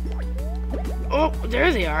 Oh,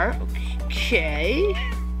 there they are. Okay.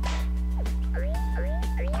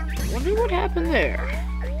 Wonder what happened there.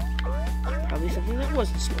 Probably something that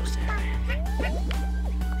wasn't supposed to happen.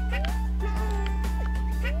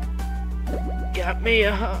 Got me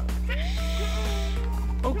a hug.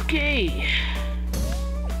 Okay.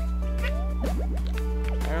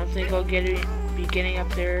 I don't think I'll be getting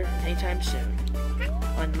up there anytime soon.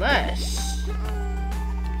 Unless...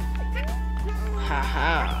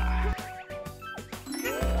 Haha.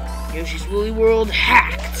 Yoshi's Woolly World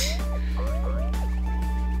hacked.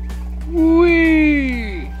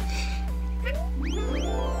 Whee!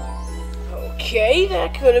 Okay,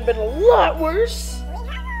 that could have been a lot worse.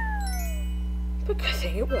 But good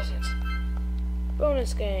thing it wasn't.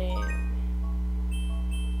 Bonus game.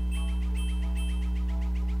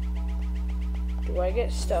 Do I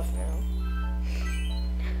get stuff now?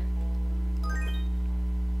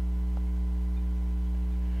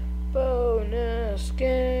 Bonus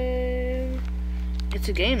game. It's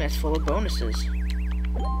a game that's full of bonuses.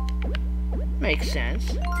 Makes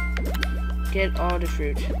sense. Get all the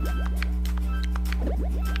fruit.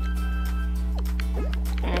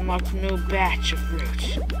 I unlocked a new batch of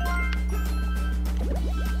fruit.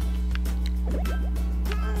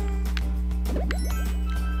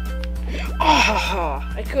 Oh,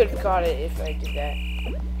 I could have caught it if I did that.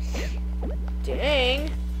 Dang.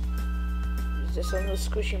 Use this on those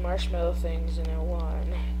squishy marshmallow things and I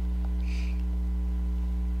won.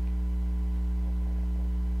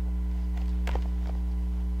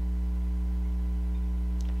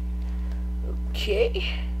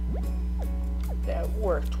 Okay. That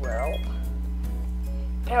worked well.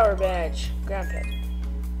 Power badge. Ground pet.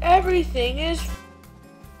 Everything is...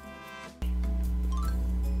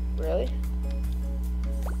 Really?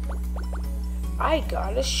 I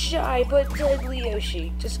got a shy but deadly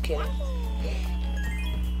Yoshi. Just kidding.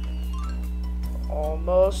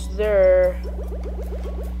 Almost there.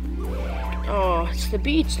 Oh, it's the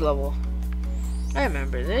beach level. I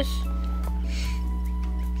remember this.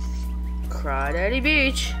 Crawdaddy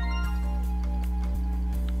Beach.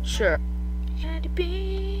 Sure. Crawdaddy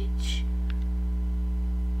Beach.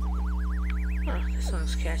 Oh, this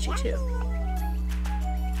song's catchy too.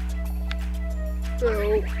 Help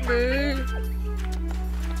me.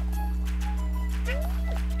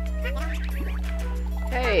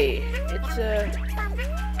 Hey, it's a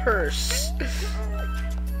purse.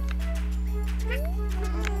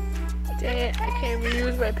 Dang it, I can't even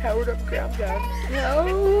use my powered up ground gun.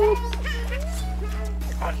 Help!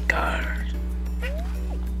 On guard.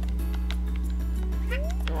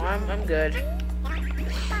 No, I'm good.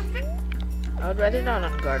 I would rather not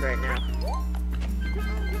on guard right now.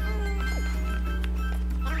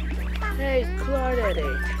 Hey,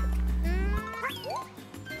 Claudette.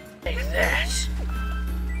 Take that.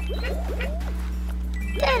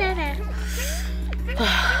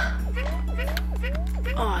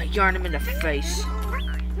 Oh, yarn him in the face.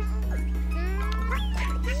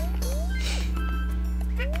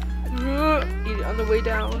 Eat it on the way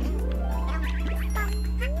down.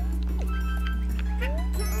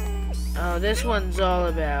 Oh, this one's all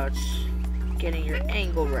about getting your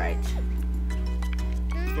angle right.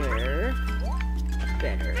 There.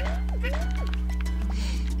 Better.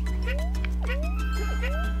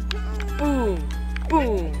 Boom!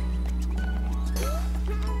 Boom!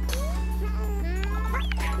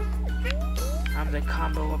 I'm the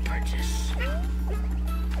combo apprentice.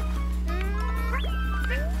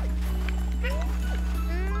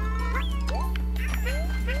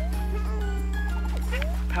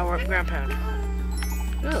 Power up ground pound.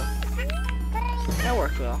 Oh, that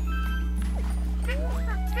worked well.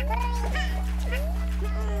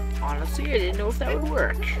 Honestly, I didn't know if that would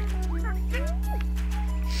work.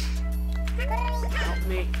 Help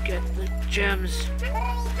me get the gems.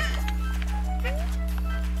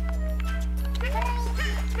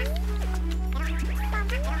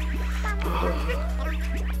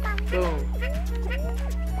 Boom.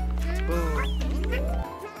 Boom.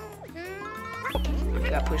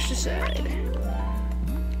 Got pushed aside.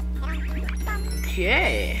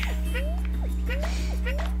 Okay.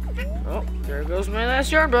 Oh, there goes my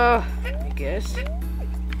last yarn bow, I guess.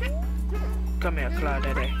 Come here,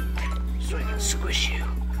 Claudette, so I can squish you.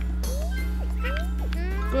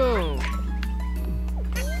 Boom.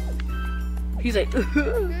 He's like,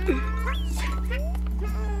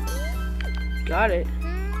 got it.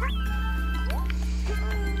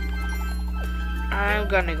 I'm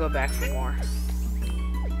gonna go back for more.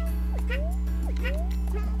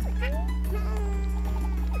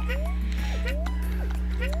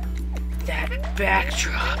 That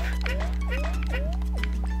backdrop.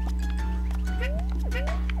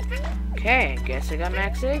 Okay, guess I got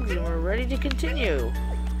max eggs and we're ready to continue.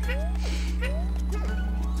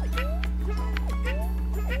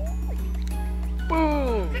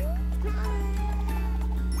 Boom!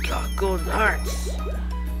 Got golden hearts.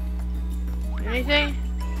 Anything?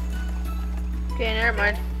 Okay, never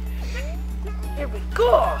mind. Here we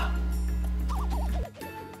go!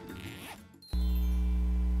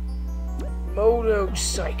 Moto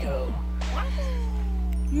Psycho.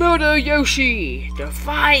 Moto Yoshi!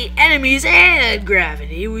 Defy enemies and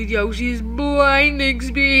gravity with Yoshi's blinding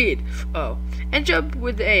speed. Oh, and jump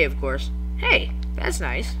with the A, of course. Hey, that's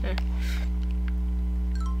nice.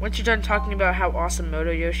 Once you're done talking about how awesome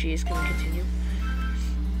Moto Yoshi is, can we continue?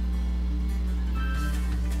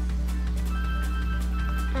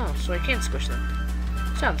 Oh, so I can squish them.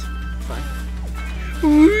 Sounds fun.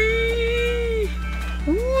 Wee!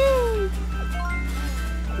 Woo!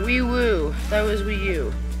 Wee woo. That was Wii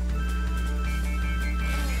U.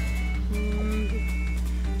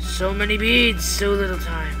 So many beads, so little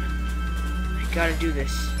time. I gotta do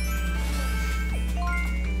this.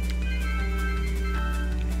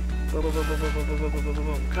 Boom, boom, boom, boom, boom, boom, boom, boom, boom, boom,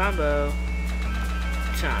 boom. Combo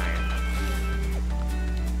time.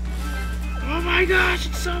 Oh my gosh,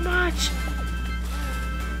 it's so much.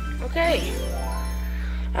 Okay.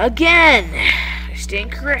 Again, I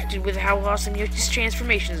stand corrected with how awesome Yoshi's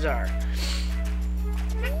transformations are.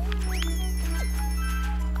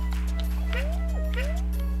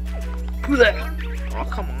 Oh,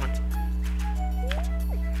 come on.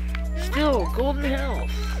 Still, golden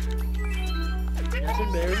health.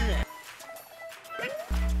 Nothing better than that.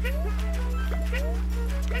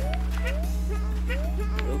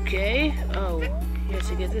 Okay. Oh, he has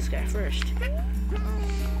to get this guy first.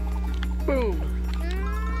 Boom.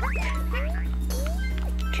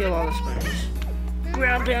 Kill all the spiders.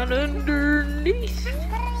 Ground pound underneath.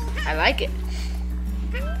 I like it.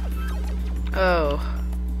 Oh.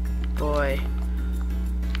 Boy.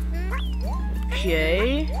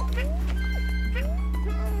 Okay.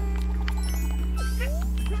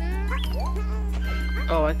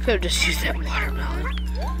 Oh, I could have just used that watermelon.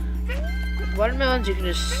 Watermelons, you can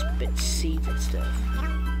just spit seeds and stuff.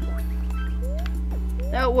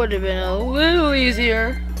 That would have been a little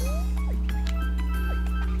easier.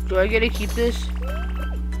 Do I get to keep this?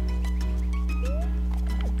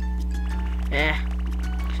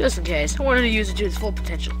 Just in case. I wanted to use it to its full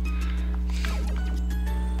potential.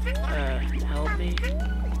 Help me.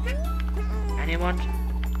 Anyone?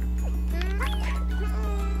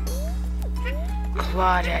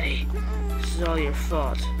 Claudette, this is all your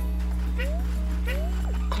fault.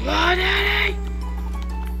 Claudette!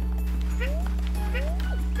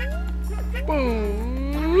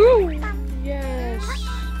 Boom! Yes!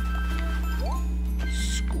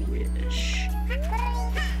 Squish.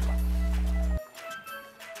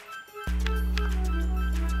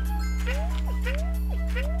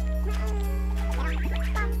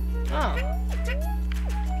 Oh.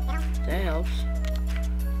 That helps.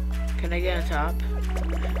 Can I get on top?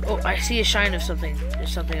 Oh, I see a shine of something.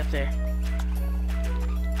 There's something up there.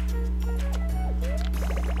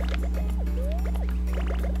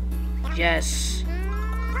 Yes.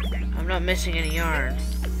 I'm not missing any yarn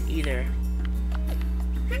either.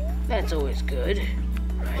 That's always good,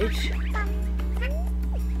 right?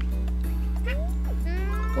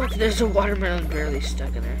 What? There's a watermelon barely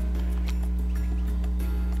stuck in there.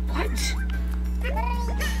 What?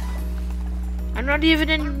 I'm not even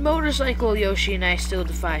in motorcycle, Yoshi, and I still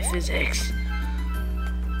defy physics.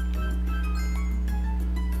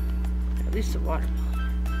 At least the watermelon.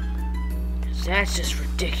 'Cause that's just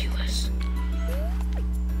ridiculous.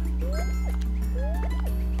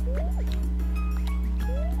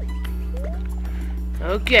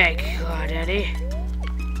 Okay, Daddy.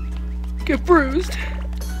 Get bruised.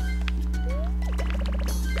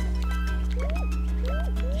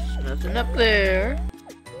 There's nothing up there.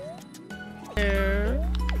 There.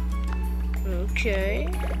 Okay.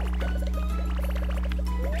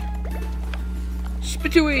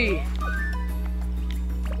 Spitooey.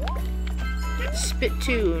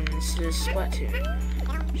 Spittoon instead of Splatoon.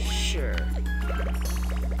 Sure.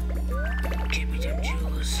 Give me them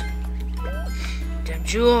jewels. Them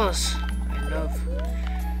jewels. I love.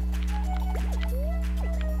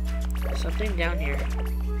 Something down here.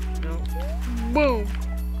 No. Boom.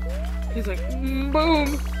 He's like,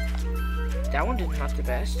 boom. That one didn't look the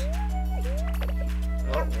best.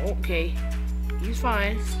 Oh, okay. He's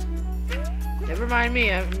fine. Never mind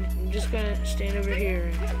me. I'm just gonna stand over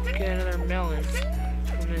here and get another melon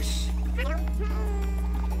from this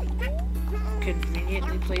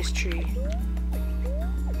conveniently placed tree.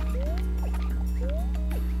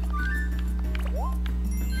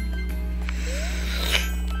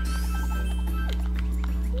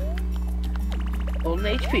 Golden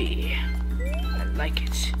HP. I like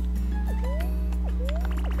it.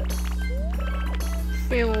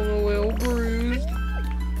 Feeling a little bruised.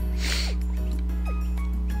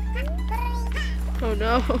 Oh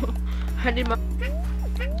no. I need my...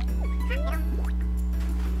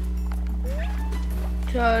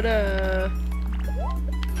 Ta-da!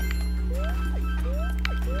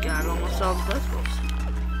 Got almost all the vegetables.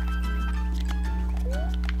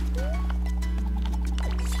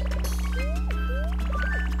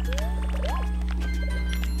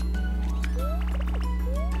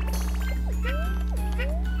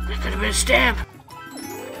 That could have been a stamp.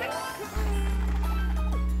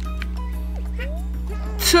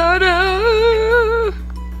 Ta-da!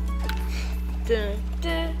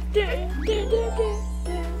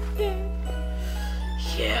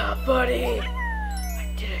 Yeah, buddy.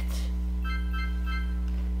 I did it.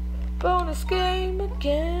 Bonus game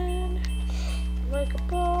again. Like a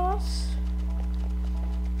boss.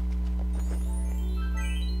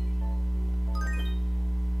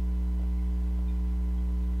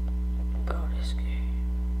 Bonus game.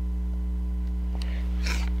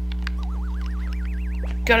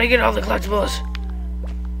 Gotta get all the collectibles.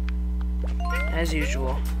 As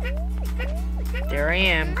usual. There I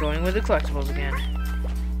am, going with the collectibles again.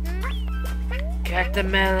 Get the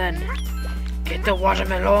melon. Get the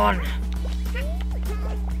watermelon.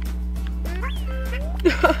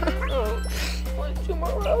 Oh, only 2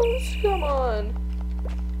 more rows. Come on.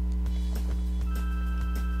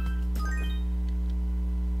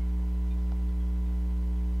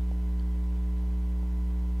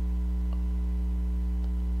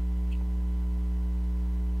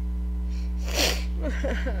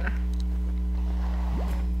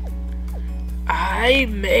 I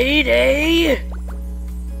made a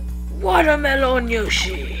watermelon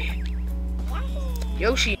Yoshi.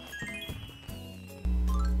 Yoshi.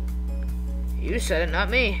 You said it, not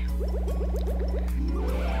me.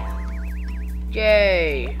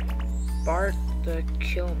 Yay. Bart the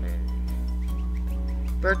Killman.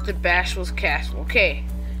 Bert the Bashful's Castle. Okay.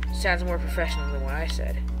 Sounds more professional than what I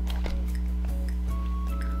said.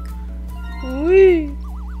 Whee.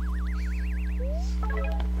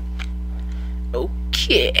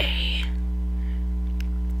 Okay.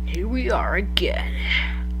 Here we are again.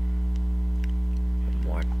 A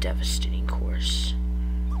more devastating course.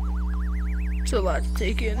 It's a lot to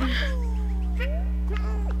take in.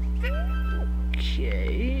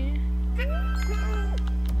 Okay.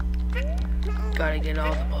 Gotta get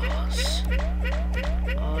all the balls.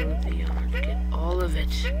 All of the yarn. Get all of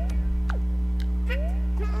it.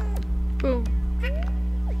 Boom.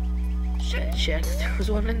 Check. There was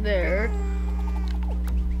one in there.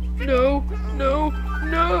 No, no,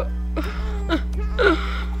 no.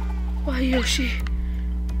 Why, Yoshi?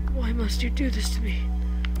 Why must you do this to me?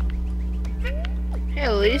 Hey,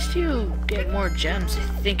 at least you get more gems if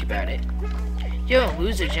you think about it. You don't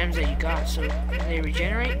lose the gems that you got, so they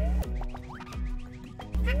regenerate.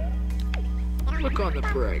 Look on the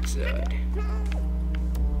bright side.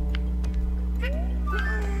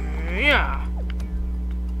 Yeah.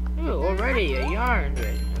 Ooh, already a yarn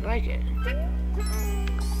bit. I like it.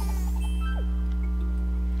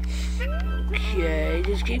 Okay,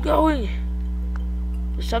 just keep going.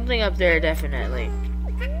 There's something up there, definitely.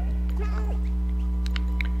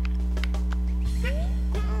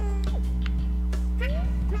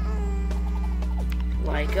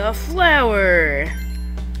 Like a flower.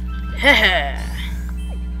 Haha.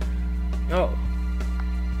 Oh.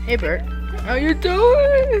 Hey, Bert. How you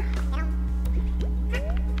doing?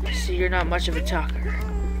 I see you're not much of a talker.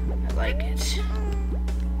 I like it.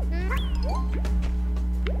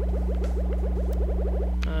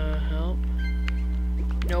 Help?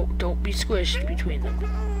 No, don't be squished between them.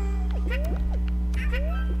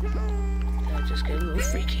 That'll just get a little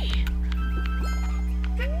freaky.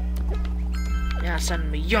 Now it's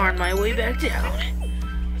time to yarn my way back down.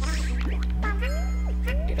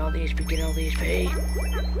 Get all the HP, get all the HP.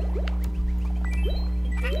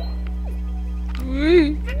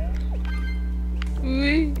 Wee.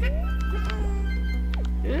 Wee.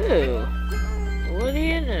 Ew. What do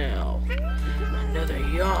you know? Another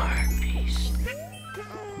yarn piece.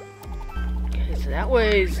 Okay, so that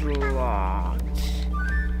way's locked.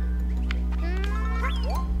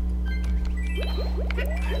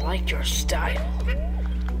 I like your style.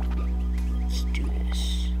 Let's do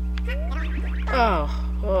this. Oh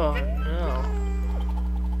no.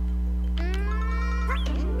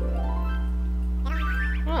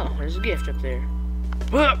 Oh, there's a gift up there.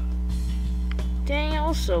 Ah! Dang, I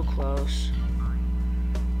was so close.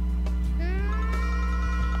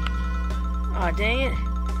 Aw, dang it.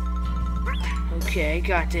 Okay,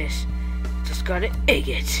 got this. Just gotta egg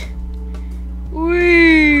it.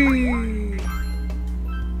 Whee!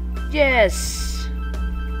 Yes!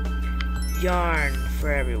 Yarn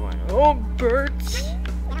for everyone. Oh, Bert!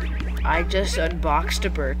 I just unboxed a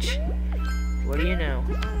Bert. What do you know?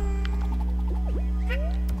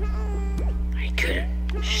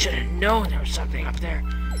 I should have known there was something up there.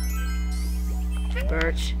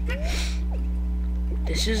 Bert,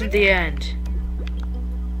 this isn't the end.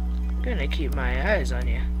 I'm gonna keep my eyes on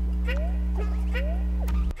you.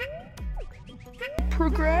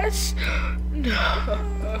 Progress? No.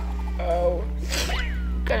 Oh.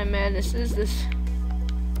 What kind of madness is this?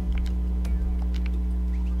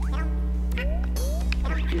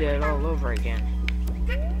 I'll do that all over again.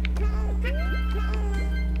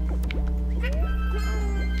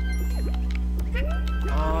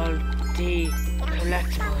 All the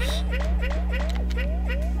collectibles.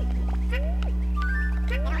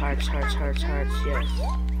 Hearts, hearts, hearts, hearts, yes.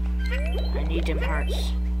 I need them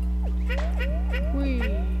hearts. Whee!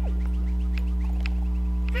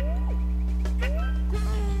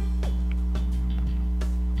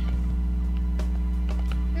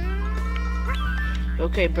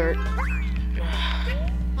 Okay, Bert.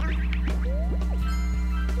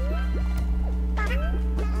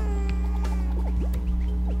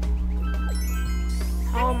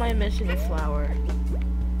 How am I missing a flower?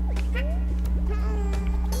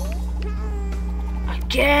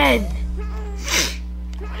 Again!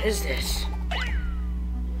 What is this?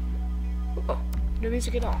 Oh, no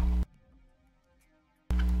music at all.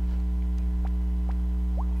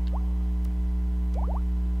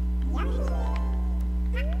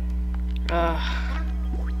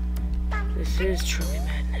 This is truly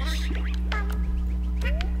madness.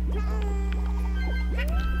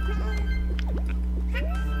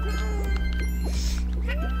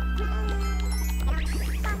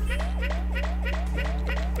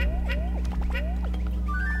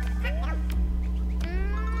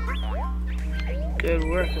 Good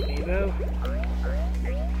work, Amiibo.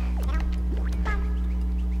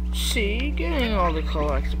 See, getting all the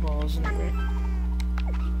collectibles and everything.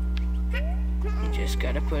 You just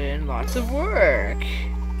gotta put in lots of work.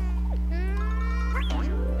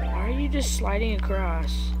 Why are you just sliding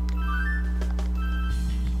across?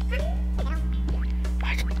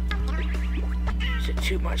 Is it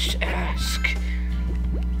too much to ask?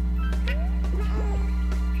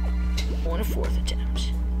 1/4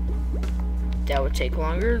 attempt. That would take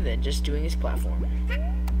longer than just doing his platform.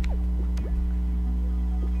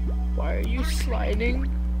 Why are you sliding?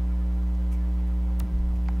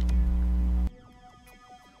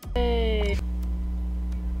 Hey.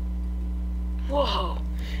 Whoa,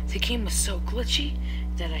 the game was so glitchy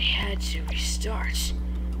that I had to restart.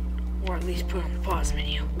 Or at least put on the pause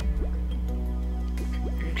menu.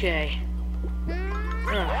 Okay.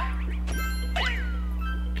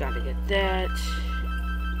 Gotta get that.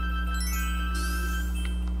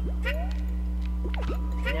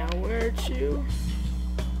 Now where to?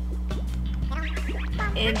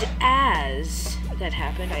 And as that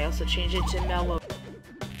happened, I also changed it to mellow.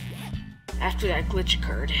 after that glitch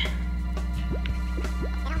occurred.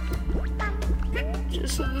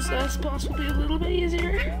 Just so this last boss will be a little bit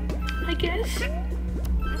easier, I guess.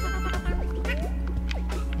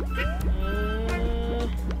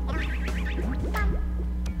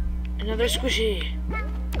 Another squishy.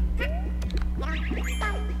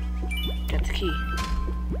 Got the key.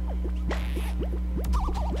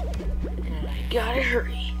 And I gotta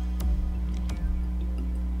hurry.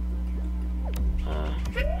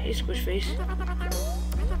 Hey, squish face.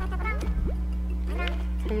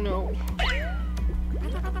 Oh no.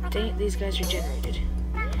 Dang it, these guys are generated.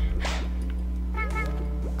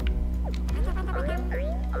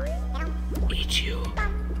 Eat you.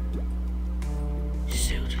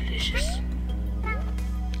 So delicious.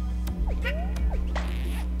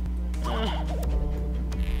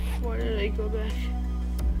 Why did I go back?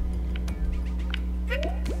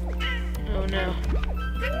 Oh no.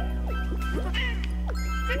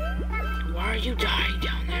 Why are you dying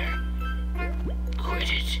down there?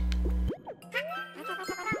 Quit it.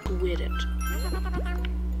 Quit it.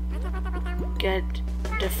 Get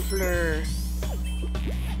the fleur.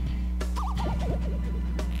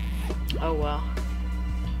 Oh well.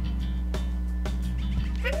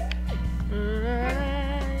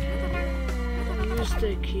 Use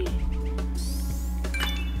the key.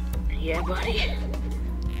 Yeah, buddy.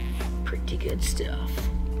 Pretty good stuff.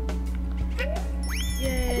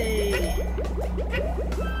 Yay!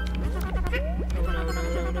 Oh no, no, no,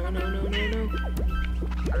 no, no, no, no, no.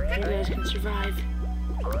 You guys can survive.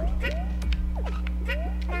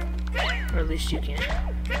 Or at least you can.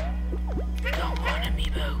 Go on,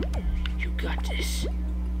 Amiibo. You got this.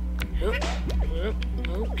 Oh,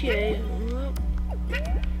 okay.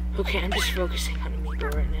 Okay, I'm just focusing on Amiibo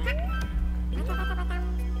right now.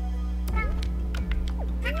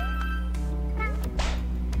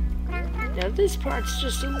 Now this part's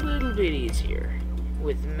just a little bit easier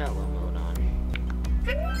with mellow mode on.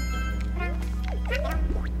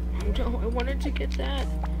 Oh no, I wanted to get that.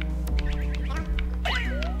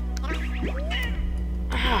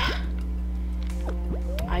 Ah!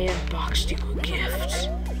 I unboxed you a gift.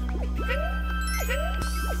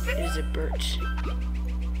 It is a birch.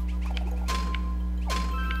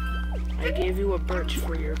 I gave you a birch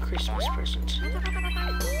for your Christmas present.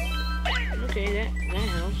 Okay, that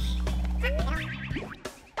helps.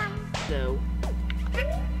 Though.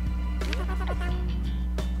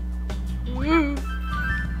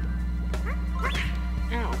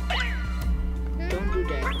 Ow. Don't do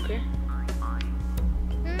that, okay?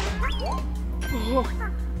 Oh,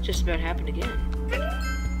 just about happened again.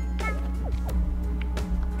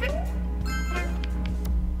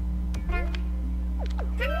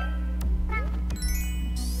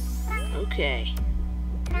 Okay.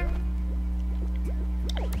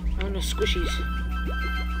 Oh no, squishies.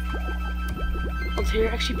 Oh,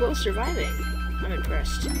 they're actually both surviving. I'm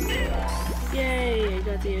impressed. Yay, I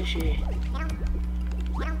got the Yoshi.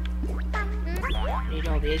 Need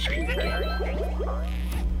all the HP we get.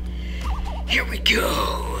 Here we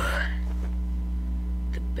go!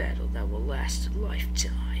 The battle that will last a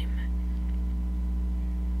lifetime.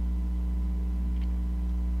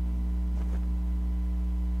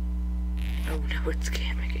 Oh no, it's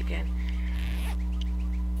Kamek again.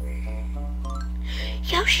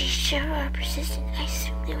 Yoshi sure are persistent. I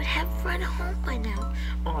assume they would have run home by now.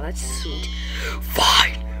 Oh, that's sweet.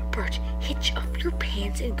 Fine! Bert, hitch up your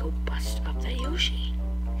pants and go bust up that Yoshi.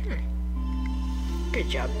 Good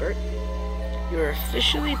job, Bert. You're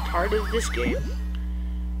officially part of this game.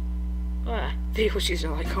 The Yoshis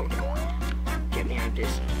are like, oh no. Get me out of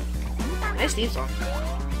this. Nice theme song.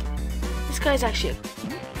 This guy's actually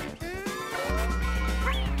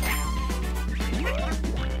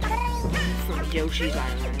from Yoshi's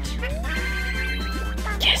Island.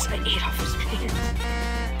 Yes, I ate off his pants.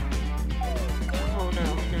 Oh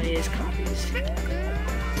no, no, he has copies.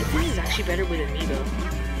 This is actually better with Amiibo.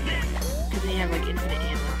 Because they have like infinite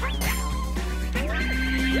ammo.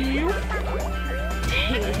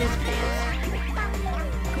 Dang, his pants.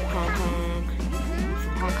 Honk honk.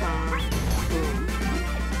 Honk honk. Boom.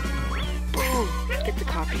 Boom. Get the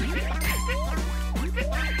copy.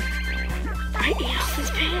 I ate off his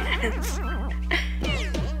pants.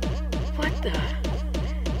 What the?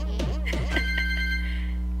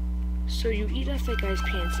 So you eat off that guy's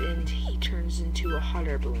pants and he turns into a hot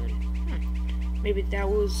air balloon. Maybe that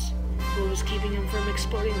was what was keeping him from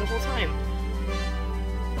exploding the whole time.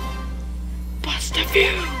 Bust a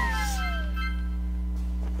fuse!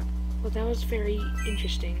 Well, that was very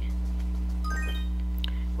interesting.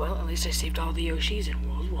 Well, at least I saved all the Yoshis in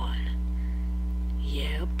World 1.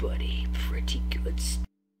 Yeah, buddy. Pretty good stuff.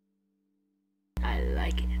 I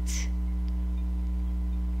like it.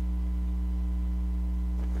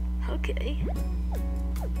 Okay.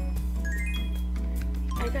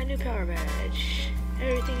 I got a new power badge.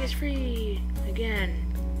 Everything is free again.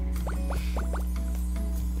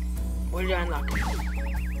 What did I unlock?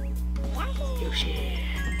 Yoshi.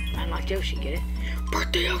 I unlocked Yoshi, get it?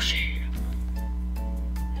 Birthday Yoshi!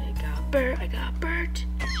 I got Bert.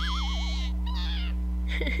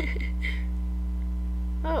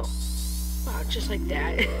 Oh. Wow, just like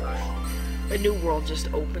that. A new world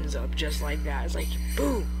just opens up just like that. It's like,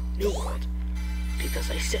 boom, new world.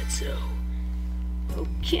 Because I said so.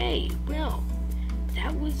 Okay, well,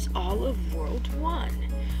 that was all of World 1.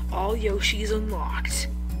 All Yoshis unlocked.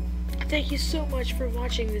 Thank you so much for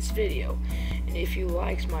watching this video. And if you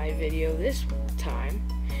liked my video this time,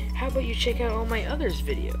 how about you check out all my others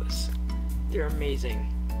videos? They're amazing.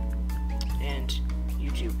 And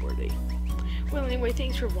YouTube worthy. Well, anyway,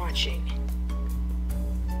 thanks for watching.